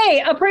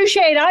 A,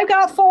 appreciate, I've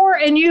got 4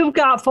 and you've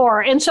got 4.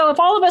 And so if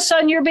all of a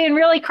sudden you're being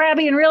really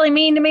crabby and really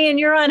mean to me and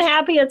you're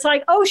unhappy, it's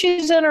like, oh,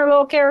 she's in her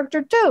little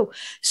character too.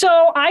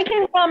 So I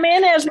can come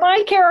in as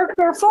my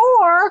character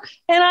 4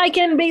 and I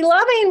can be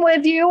loving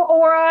with you,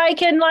 or I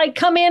can like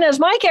come in as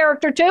my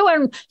character 2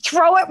 and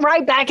throw it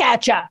right back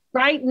at you,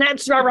 right? And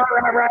that's right.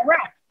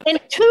 And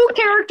 2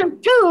 character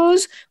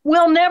 2s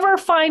will never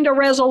find a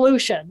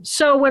resolution.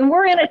 So when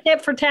we're in a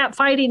tit for tat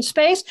fighting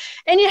space,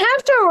 and you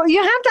have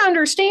to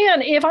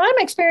understand, if I'm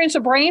experiencing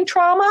a brain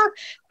trauma,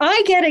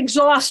 I get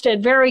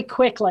exhausted very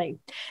quickly.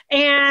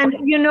 And,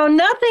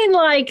 nothing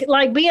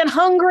like being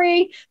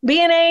hungry,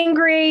 being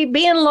angry,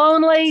 being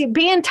lonely,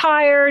 being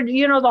tired,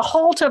 the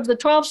halt of the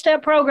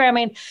 12-step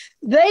programming.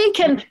 They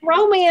can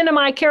throw me into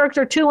my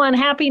character 2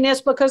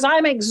 unhappiness because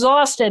I'm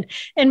exhausted.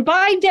 And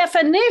by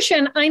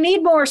definition, I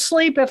need more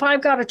sleep if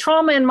I've got a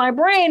trauma in my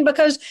brain,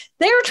 because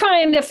they're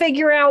trying to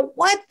figure out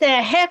what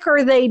the heck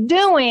are they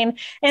doing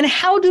and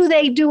how do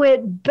they do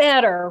it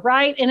better,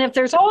 right? And if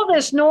there's all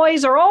this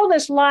noise or all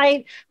this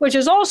light, which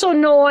is also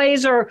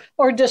noise or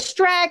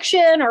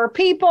distraction, or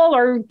people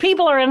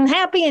are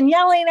unhappy and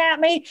yelling at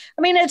me,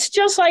 I mean, it's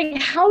just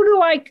like, how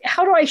do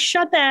I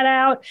shut that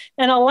out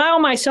and allow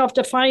myself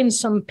to find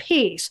some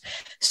peace?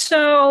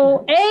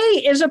 So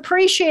A is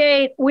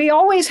appreciate. We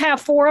always have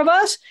 4 of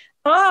us.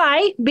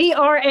 I,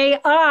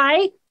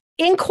 BRAI,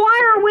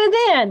 inquire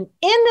within.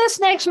 In this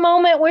next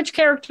moment, which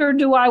character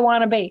do I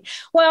want to be?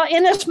 Well,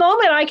 in this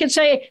moment, I could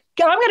say,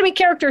 I'm going to be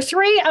character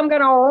 3. I'm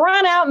going to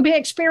run out and be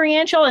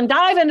experiential and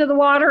dive into the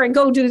water and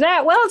go do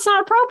that. Well, it's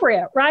not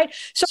appropriate, right?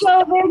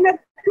 So we're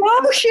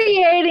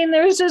negotiating.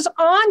 There's this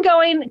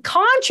ongoing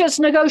conscious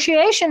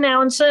negotiation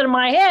now instead of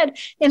my head,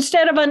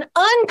 instead of an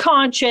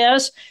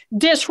unconscious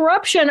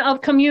disruption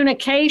of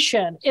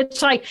communication.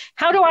 It's like,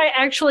 how do I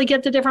actually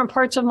get the different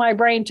parts of my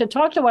brain to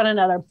talk to one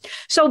another?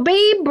 So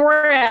B,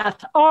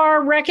 breath.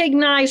 R,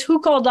 recognize who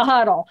called the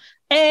huddle.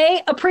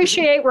 A,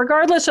 appreciate,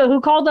 regardless of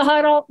who called the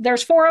huddle.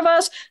 There's 4 of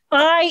us.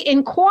 I,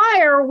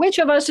 inquire, which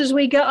of us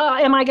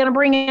am I going to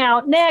bring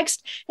out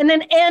next? And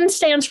then N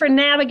stands for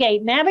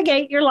navigate.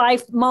 Navigate your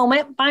life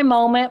moment by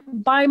moment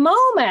by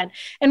moment,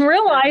 and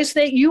realize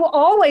that you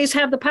always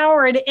have the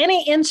power at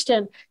any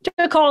instant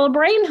to call a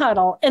brain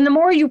huddle. And the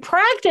more you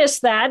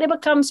practice that, it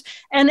becomes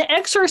an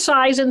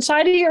exercise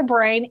inside of your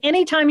brain.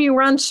 Anytime you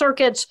run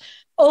circuits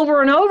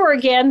over and over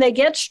again, they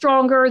get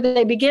stronger.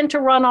 They begin to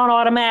run on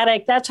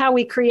automatic. That's how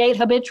we create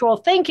habitual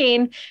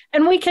thinking.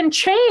 And we can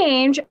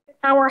change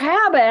our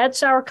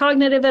habits, our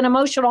cognitive and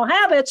emotional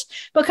habits,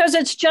 because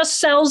it's just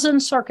cells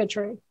and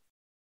circuitry.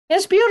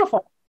 It's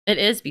beautiful. It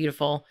is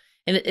beautiful.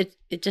 And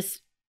it just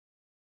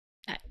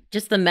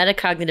the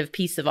metacognitive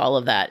piece of all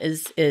of that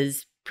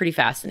is pretty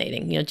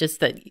fascinating.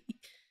 Just that,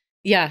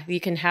 yeah, you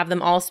can have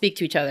them all speak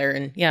to each other,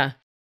 and yeah.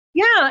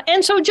 Yeah.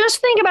 And so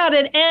just think about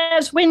it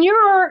as when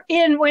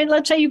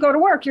let's say you go to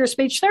work, you're a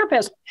speech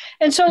therapist.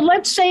 And so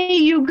let's say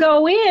you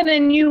go in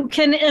and you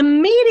can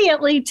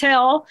immediately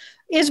tell,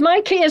 is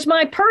my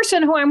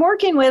person who I'm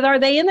working with, are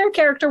they in their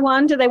character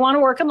 1? Do they want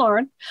to work and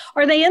learn?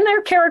 Are they in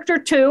their character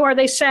 2? Are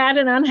they sad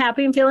and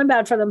unhappy and feeling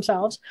bad for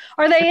themselves?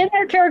 Are they in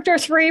their character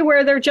 3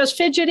 where they're just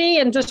fidgety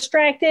and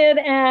distracted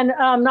and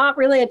not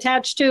really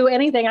attached to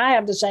anything I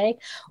have to say?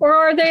 Or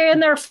are they in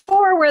their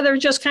 4 where they're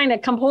just kind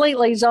of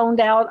completely zoned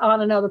out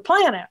on another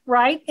planet,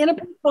 right? In a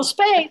peaceful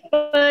space,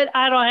 but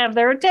I don't have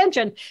their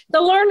attention.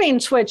 The learning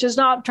switch is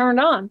not turned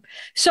on.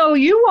 So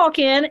you walk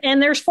in and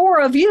there's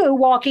 4 of you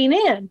walking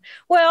in.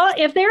 Well,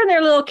 if they're in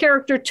their little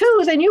character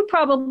 2, then you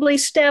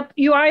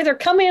either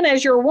come in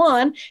as your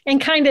 1 and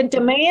kind of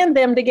demand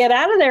them to get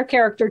out of their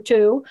character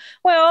 2.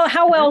 Well,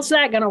 how well is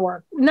that going to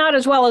work? Not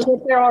as well as if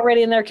they're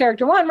already in their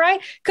character 1,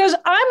 right? Because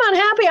I'm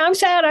unhappy, I'm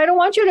sad, I don't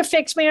want you to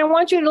fix me, I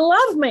want you to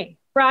love me,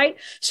 right?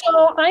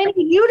 So I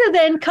need you to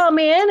then come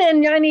in,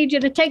 and I need you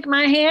to take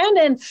my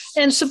hand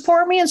and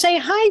support me and say,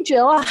 "Hi,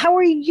 Jill. How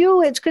are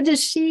you? It's good to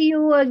see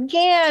you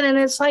again." And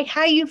it's like,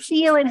 "How you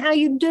feeling? How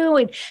you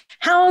doing?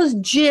 How's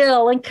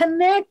Jill?" And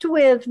connect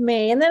with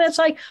me. And then it's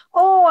like,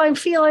 "Oh, I'm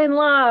feeling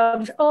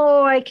loved.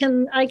 Oh, I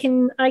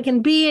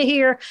can be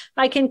here.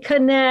 I can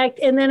connect."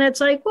 And then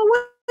it's like, "Well,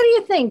 what do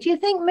you think? Do you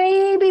think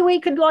maybe we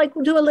could like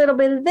do a little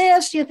bit of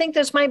this? Do you think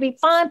this might be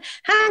fun?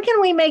 How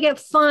can we make it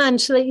fun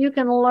so that you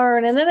can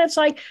learn?" And then it's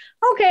like,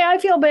 "Okay, I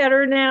feel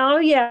better now."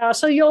 Yeah.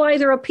 So you'll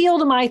either appeal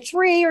to my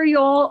 3 or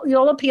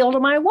you'll appeal to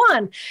my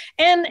 1.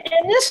 And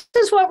this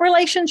is what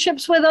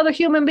relationships with other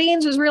human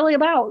beings is really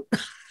about.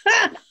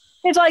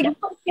 It's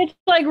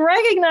like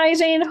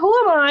recognizing, who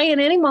am I in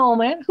any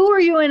moment? Who are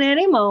you in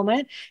any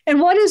moment?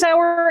 And what is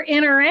our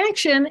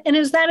interaction? And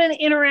is that an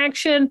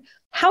interaction?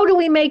 How do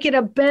we make it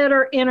a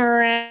better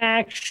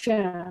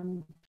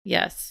interaction?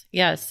 Yes,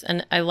 yes.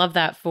 And I love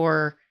that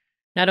for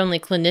not only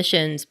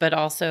clinicians, but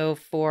also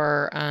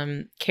for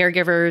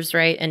caregivers,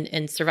 right?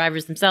 And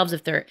survivors themselves,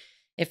 if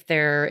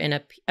they're in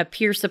a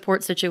peer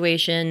support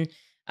situation,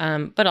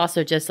 but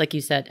also just like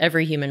you said,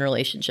 every human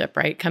relationship,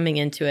 right? Coming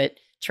into it,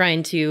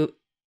 trying to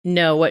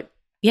know what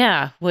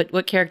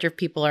character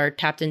people are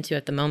tapped into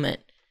at the moment.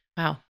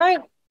 Wow.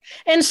 Right.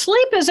 And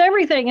sleep is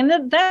everything.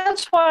 And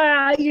that's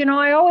why,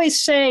 I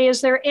always say,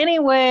 is there any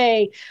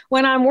way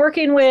when I'm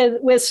working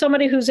with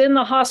somebody who's in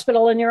the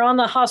hospital and you're on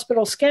the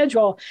hospital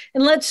schedule,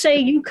 and let's say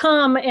you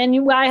come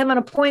and I have an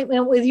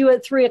appointment with you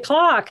at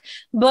 3:00,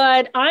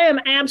 but I am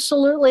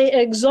absolutely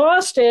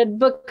exhausted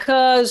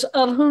because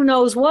of who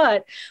knows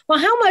what. Well,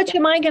 how much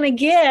am I going to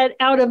get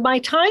out of my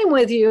time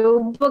with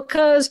you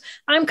because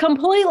I'm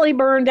completely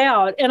burned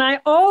out? And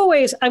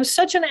I'm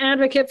such an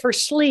advocate for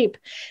sleep.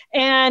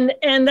 And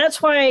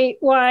that's why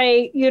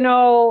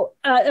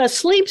a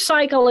sleep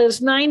cycle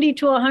is 90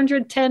 to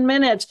 110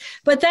 minutes,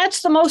 but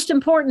that's the most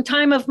important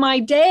time of my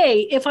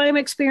day if I'm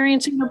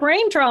experiencing a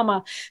brain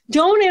trauma.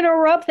 Don't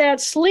interrupt that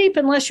sleep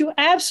unless you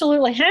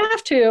absolutely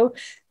have to,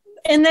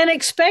 and then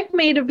expect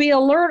me to be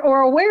alert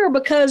or aware,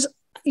 because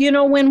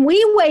when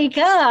we wake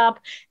up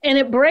and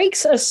it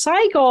breaks a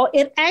cycle,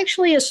 it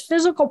actually is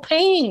physical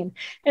pain.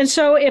 And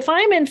so if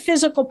I'm in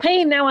physical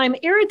pain, now I'm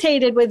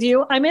irritated with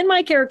you. I'm in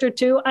my character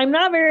too. I'm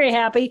not very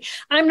happy.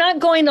 I'm not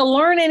going to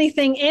learn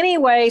anything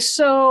anyway.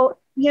 So,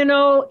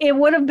 it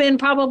would have been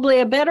probably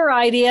a better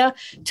idea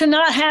to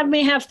not have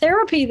me have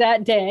therapy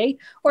that day.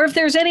 Or if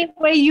there's any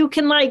way you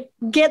can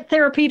get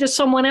therapy to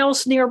someone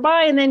else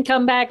nearby and then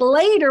come back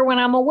later when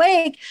I'm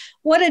awake,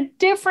 what a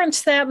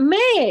difference that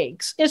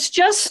makes. It's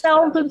just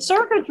cells and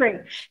circuitry.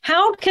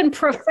 How can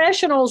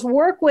professionals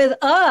work with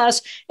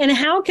us, and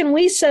how can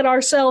we set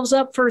ourselves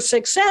up for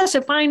success?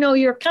 If I know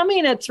you're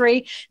coming at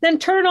 3, then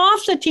turn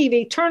off the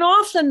TV, turn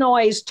off the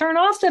noise, turn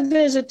off the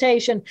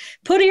visitation,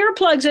 put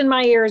earplugs in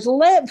my ears,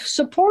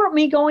 support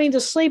me going to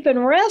sleep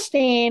and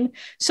resting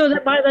so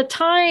that by the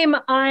time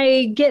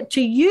I get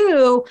to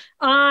you,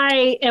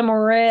 I am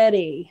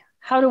ready.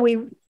 How do we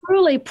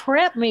really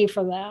prep me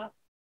for that?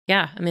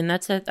 Yeah, I mean,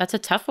 that's a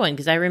tough one,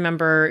 because I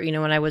remember,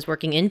 when I was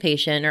working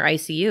inpatient or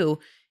ICU,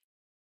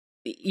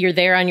 you're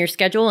there on your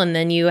schedule and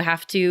then you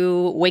have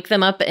to wake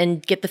them up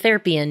and get the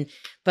therapy in.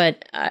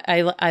 But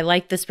I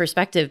like this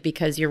perspective,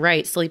 because you're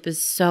right. Sleep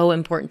is so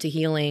important to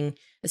healing,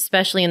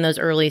 especially in those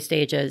early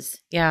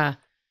stages. Yeah.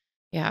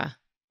 Yeah.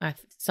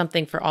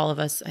 Something for all of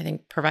us, I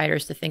think,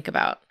 providers to think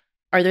about.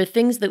 Are there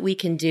things that we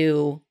can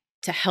do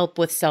to help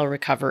with cell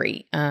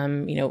recovery?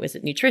 Is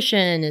it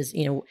nutrition? Is,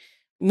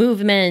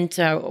 movement?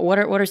 What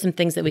are some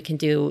things that we can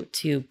do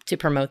to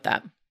promote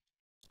that?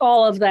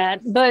 All of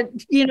that. But,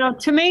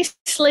 to me,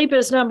 sleep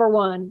is number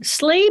one.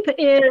 Sleep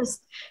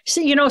is,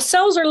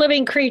 cells are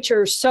living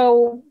creatures.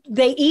 So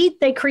they eat,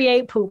 they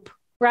create poop,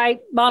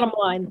 right? Bottom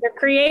line, they're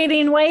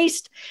creating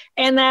waste.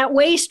 And that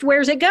waste,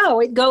 where's it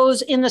go? It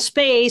goes in the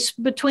space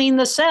between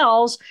the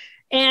cells.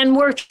 And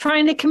we're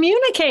trying to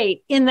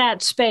communicate in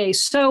that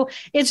space. So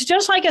it's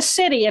just like a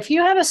city. If you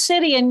have a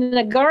city and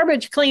the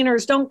garbage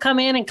cleaners don't come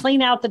in and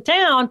clean out the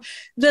town,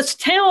 this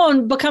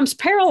town becomes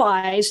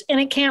paralyzed and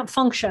it can't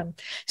function.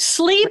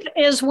 Sleep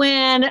is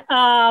when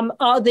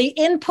the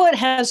input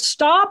has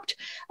stopped,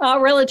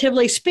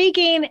 relatively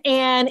speaking,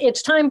 and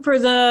it's time for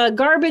the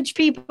garbage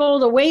people,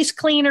 the waste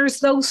cleaners,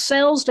 those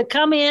cells to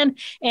come in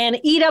and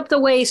eat up the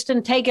waste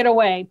and take it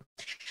away.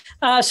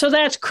 So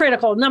that's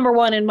critical. Number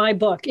one in my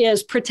book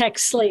is protect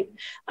sleep.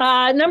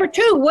 Number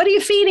two, what are you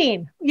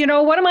feeding?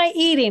 What am I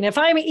eating? If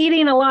I'm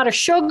eating a lot of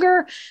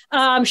sugar,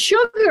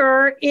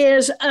 sugar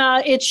is,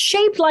 it's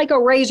shaped like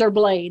a razor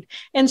blade.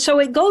 And so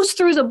it goes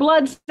through the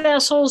blood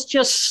vessels,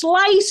 just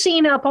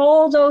slicing up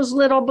all those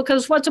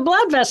because what's a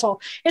blood vessel?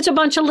 It's a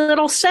bunch of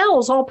little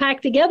cells all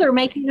packed together,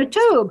 making a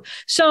tube.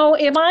 So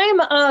if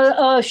I'm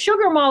a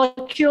sugar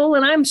molecule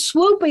and I'm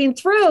swooping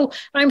through,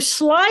 I'm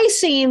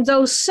slicing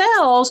those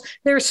cells,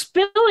 they're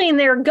spilling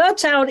their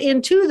guts out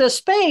into the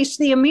space.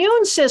 The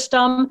immune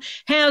system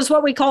has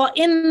what we call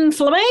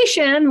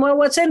inflammation. Well,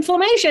 what's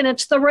inflammation?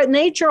 It's the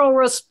natural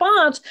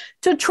response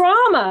to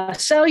trauma,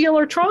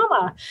 cellular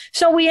trauma.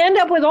 So we end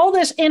up with all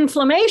this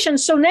inflammation.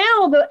 So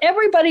now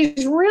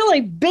everybody's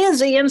really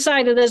busy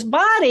inside of this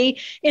body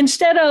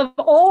instead of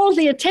all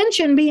the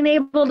attention being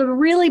able to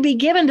really be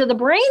given to the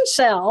brain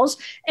cells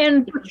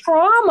and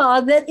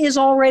trauma that is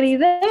already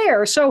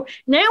there. So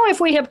now if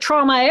we have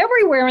trauma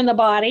everywhere in the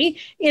body,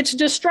 it's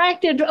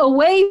distracted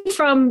away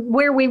from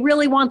where we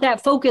really want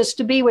that focus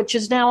to be, which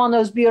is now on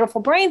those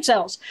beautiful brain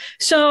cells.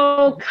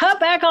 So cut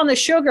back on the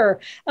sugar.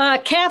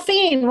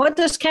 Caffeine, what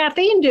does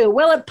caffeine do?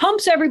 Well, it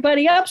pumps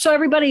everybody up so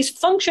everybody's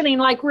functioning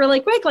like really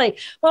quickly.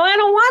 Well, I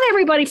don't want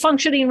everybody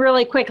functioning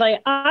really quickly.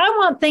 I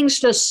want things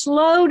to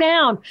slow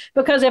down,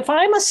 because if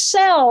I'm a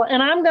cell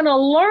and I'm going to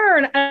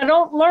learn, I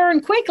don't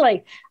learn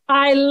quickly.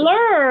 I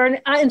learn.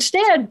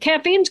 Instead,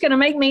 caffeine's going to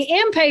make me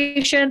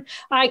impatient.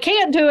 I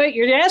can't do it.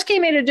 You're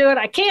asking me to do it.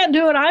 I can't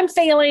do it. I'm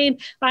failing.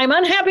 I'm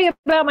unhappy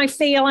about my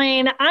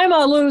failing. I'm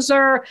a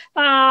loser.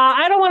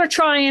 I don't want to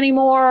try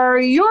anymore.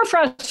 You're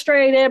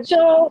frustrated.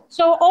 So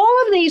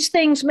all of these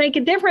things make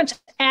a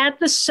difference at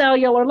the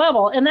cellular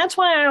level. And that's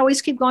why I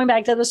always keep going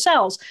back to the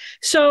cells.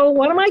 So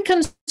what am I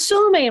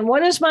consuming?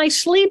 What is my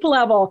sleep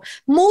level?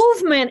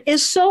 Movement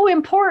is so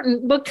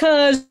important,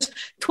 because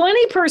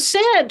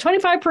 20%,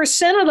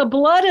 25% of the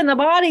blood in the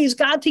body's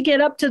got to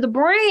get up to the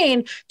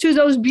brain, to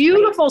those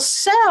beautiful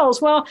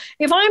cells. Well,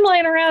 if I'm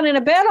laying around in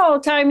a bed all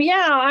the time,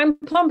 yeah, I'm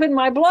pumping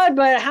my blood,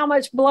 but how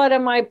much blood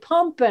am I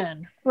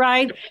pumping?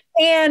 Right.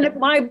 And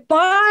my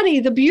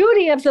body, the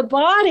beauty of the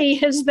body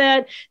is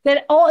that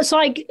all, it's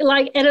like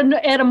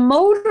at a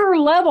motor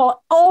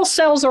level, all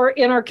cells are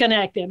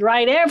interconnected,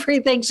 right?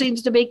 Everything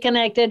seems to be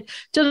connected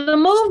to the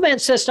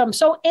movement system.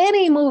 So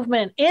any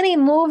movement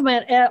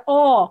at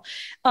all.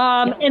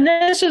 And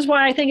this is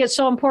why I think it's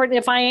so important,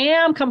 if I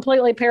am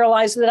completely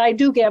paralyzed, that I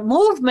do get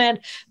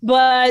movement,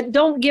 but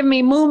don't give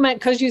me movement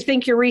because you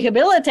think you're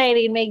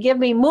rehabilitating me. Give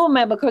me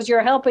movement because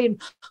you're helping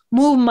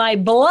move my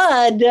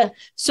blood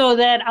so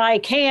that I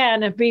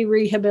can be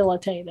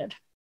rehabilitated.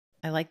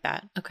 I like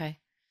that. Okay.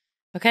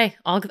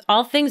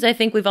 All things I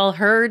think we've all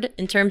heard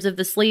in terms of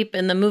the sleep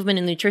and the movement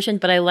and nutrition,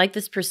 but I like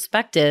this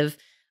perspective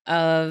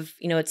of,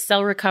 it's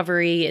cell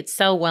recovery, it's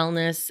cell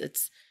wellness,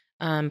 it's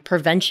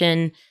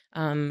prevention,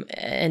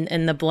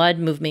 and the blood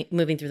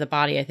moving through the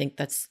body. I think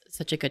that's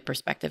such a good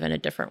perspective and a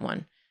different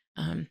one.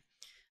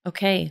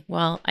 Okay.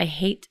 Well, I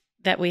hate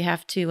that we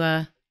have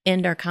to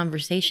end our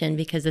conversation,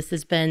 because this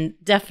has been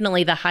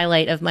definitely the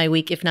highlight of my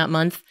week, if not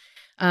month.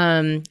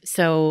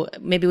 So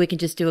maybe we can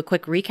just do a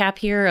quick recap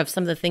here of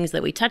some of the things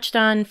that we touched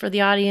on for the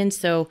audience.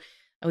 So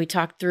we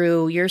talked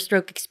through your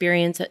stroke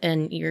experience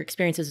and your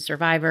experience as a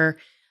survivor,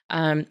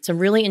 some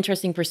really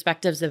interesting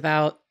perspectives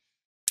about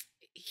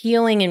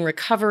healing and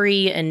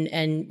recovery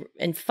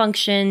and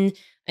function,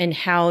 and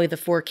how the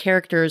four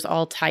characters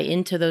all tie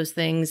into those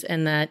things.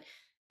 And that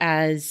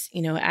as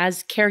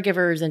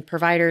caregivers and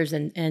providers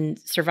and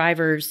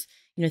survivors,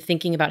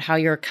 thinking about how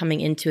you're coming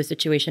into a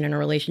situation and a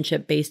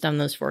relationship based on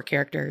those four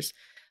characters.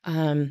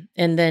 And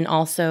then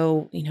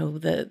also,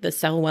 the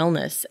cell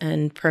wellness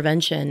and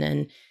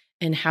prevention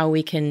and how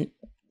we can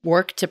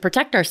work to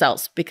protect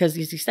ourselves, because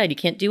as you said, you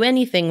can't do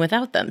anything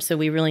without them. So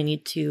we really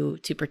need to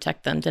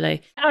protect them.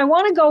 I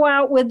want to go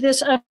out with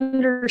this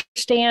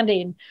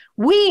understanding.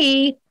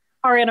 We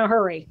are in a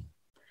hurry.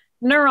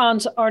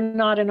 Neurons are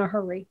not in a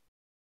hurry.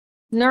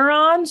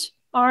 Neurons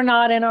are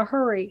not in a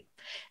hurry.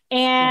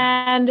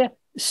 And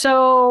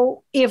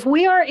so if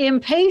we are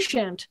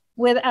impatient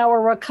with our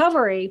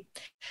recovery,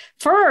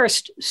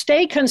 first,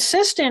 stay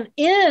consistent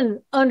in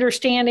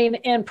understanding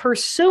and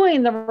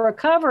pursuing the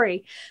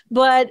recovery.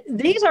 But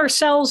these are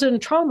cells in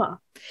trauma,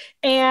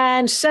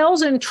 and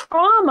cells in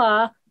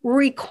trauma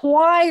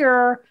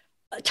require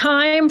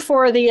time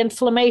for the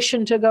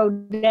inflammation to go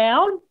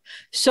down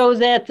so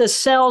that the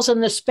cells in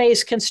the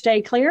space can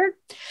stay cleared.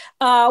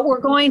 We're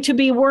going to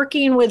be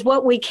working with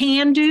what we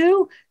can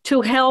do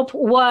to help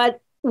what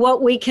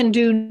we can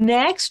do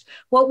next,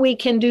 what we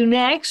can do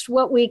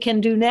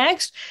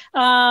next.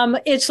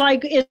 It's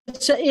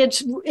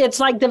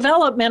like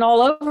development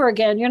all over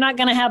again. You're not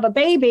going to have a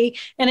baby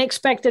and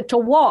expect it to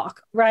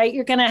walk, right?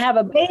 You're going to have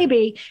a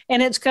baby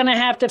and it's going to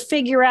have to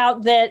figure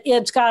out that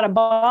it's got a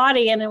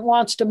body and it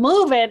wants to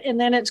move it. And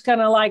then it's going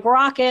to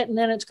rock it, and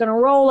then it's going to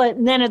roll it,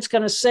 and then it's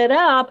going to sit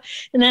up,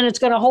 and then it's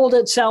going to hold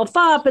itself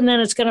up, and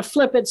then it's going to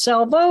flip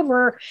itself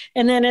over.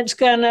 And then it's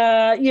going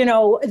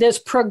to, this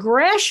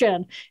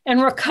progression.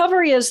 And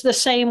recovery is the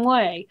same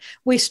way.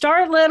 We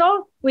start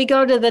little, we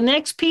go to the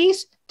next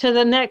piece, to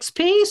the next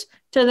piece,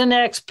 to the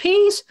next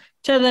piece,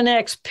 to the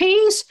next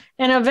piece.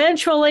 And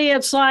eventually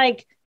it's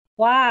like,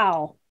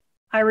 wow,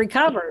 I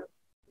recovered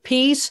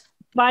piece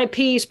by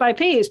piece by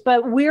piece.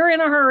 But we're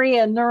in a hurry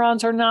and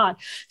neurons are not.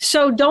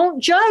 So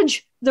don't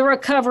judge the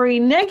recovery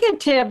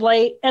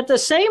negatively. At the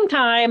same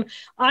time,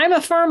 I'm a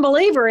firm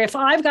believer, if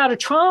I've got a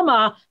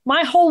trauma,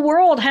 my whole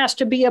world has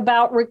to be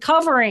about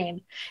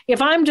recovering.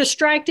 If I'm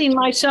distracting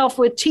myself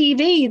with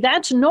TV,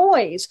 that's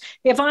noise.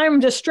 If I'm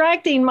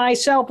distracting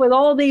myself with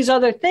all these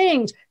other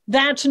things,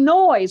 That's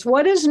noise.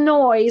 What is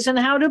noise and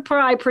how do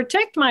I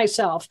protect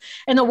myself?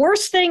 And the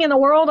worst thing in the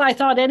world I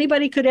thought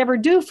anybody could ever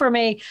do for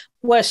me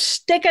was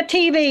stick a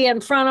TV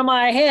in front of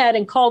my head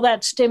and call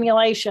that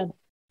stimulation,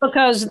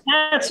 because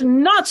that's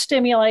not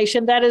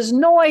stimulation. That is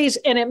noise,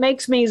 and it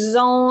makes me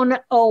zone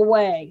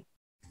away.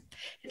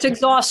 It's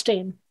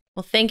exhausting.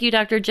 Well, thank you,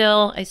 Dr.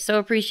 Jill. I so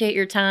appreciate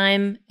your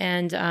time,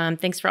 and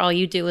thanks for all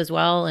you do as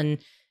well, and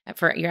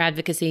for your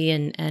advocacy,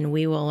 and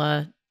we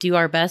will do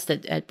our best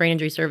at Brain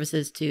Injury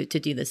Services to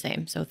do the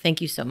same. So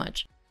thank you so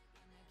much.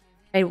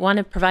 I want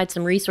to provide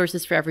some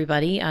resources for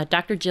everybody.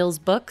 Dr. Jill's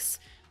books,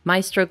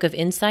 My Stroke of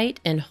Insight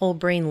and Whole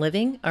Brain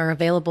Living, are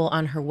available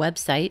on her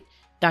website,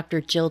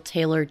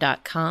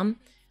 drjilltaylor.com,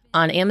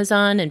 on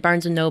Amazon and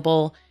Barnes &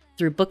 Noble,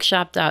 through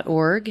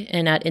bookshop.org,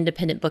 and at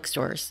independent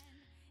bookstores.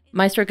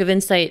 My Stroke of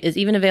Insight is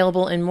even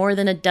available in more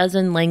than a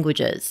dozen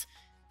languages.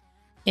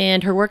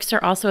 And her works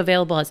are also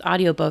available as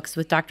audiobooks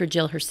with Dr.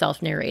 Jill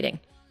herself narrating.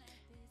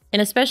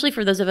 And especially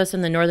for those of us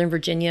in the Northern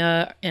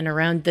Virginia and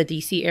around the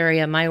DC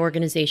area, my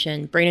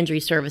organization, Brain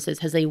Injury Services,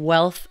 has a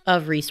wealth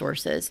of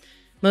resources,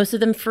 most of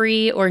them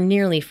free or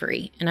nearly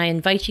free. And I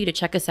invite you to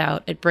check us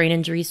out at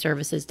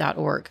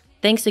braininjuryservices.org.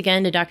 Thanks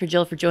again to Dr.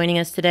 Jill for joining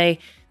us today.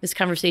 This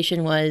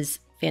conversation was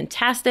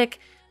fantastic.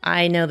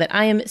 I know that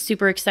I am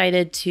super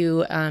excited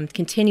to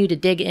continue to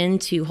dig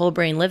into whole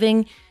brain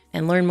living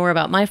and learn more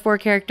about my 4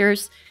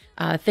 characters.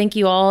 Thank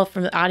you all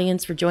from the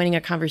audience for joining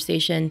our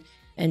conversation.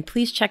 And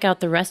please check out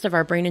the rest of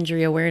our Brain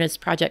Injury Awareness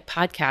Project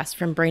podcast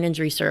from Brain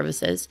Injury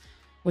Services,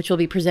 which we'll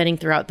be presenting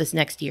throughout this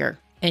next year.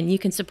 And you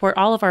can support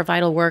all of our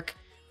vital work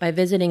by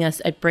visiting us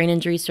at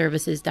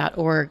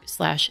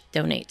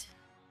braininjuryservices.org/donate.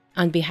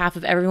 On behalf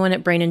of everyone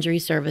at Brain Injury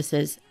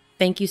Services,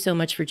 thank you so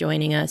much for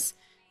joining us.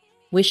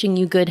 Wishing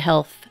you good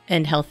health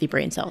and healthy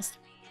brain cells.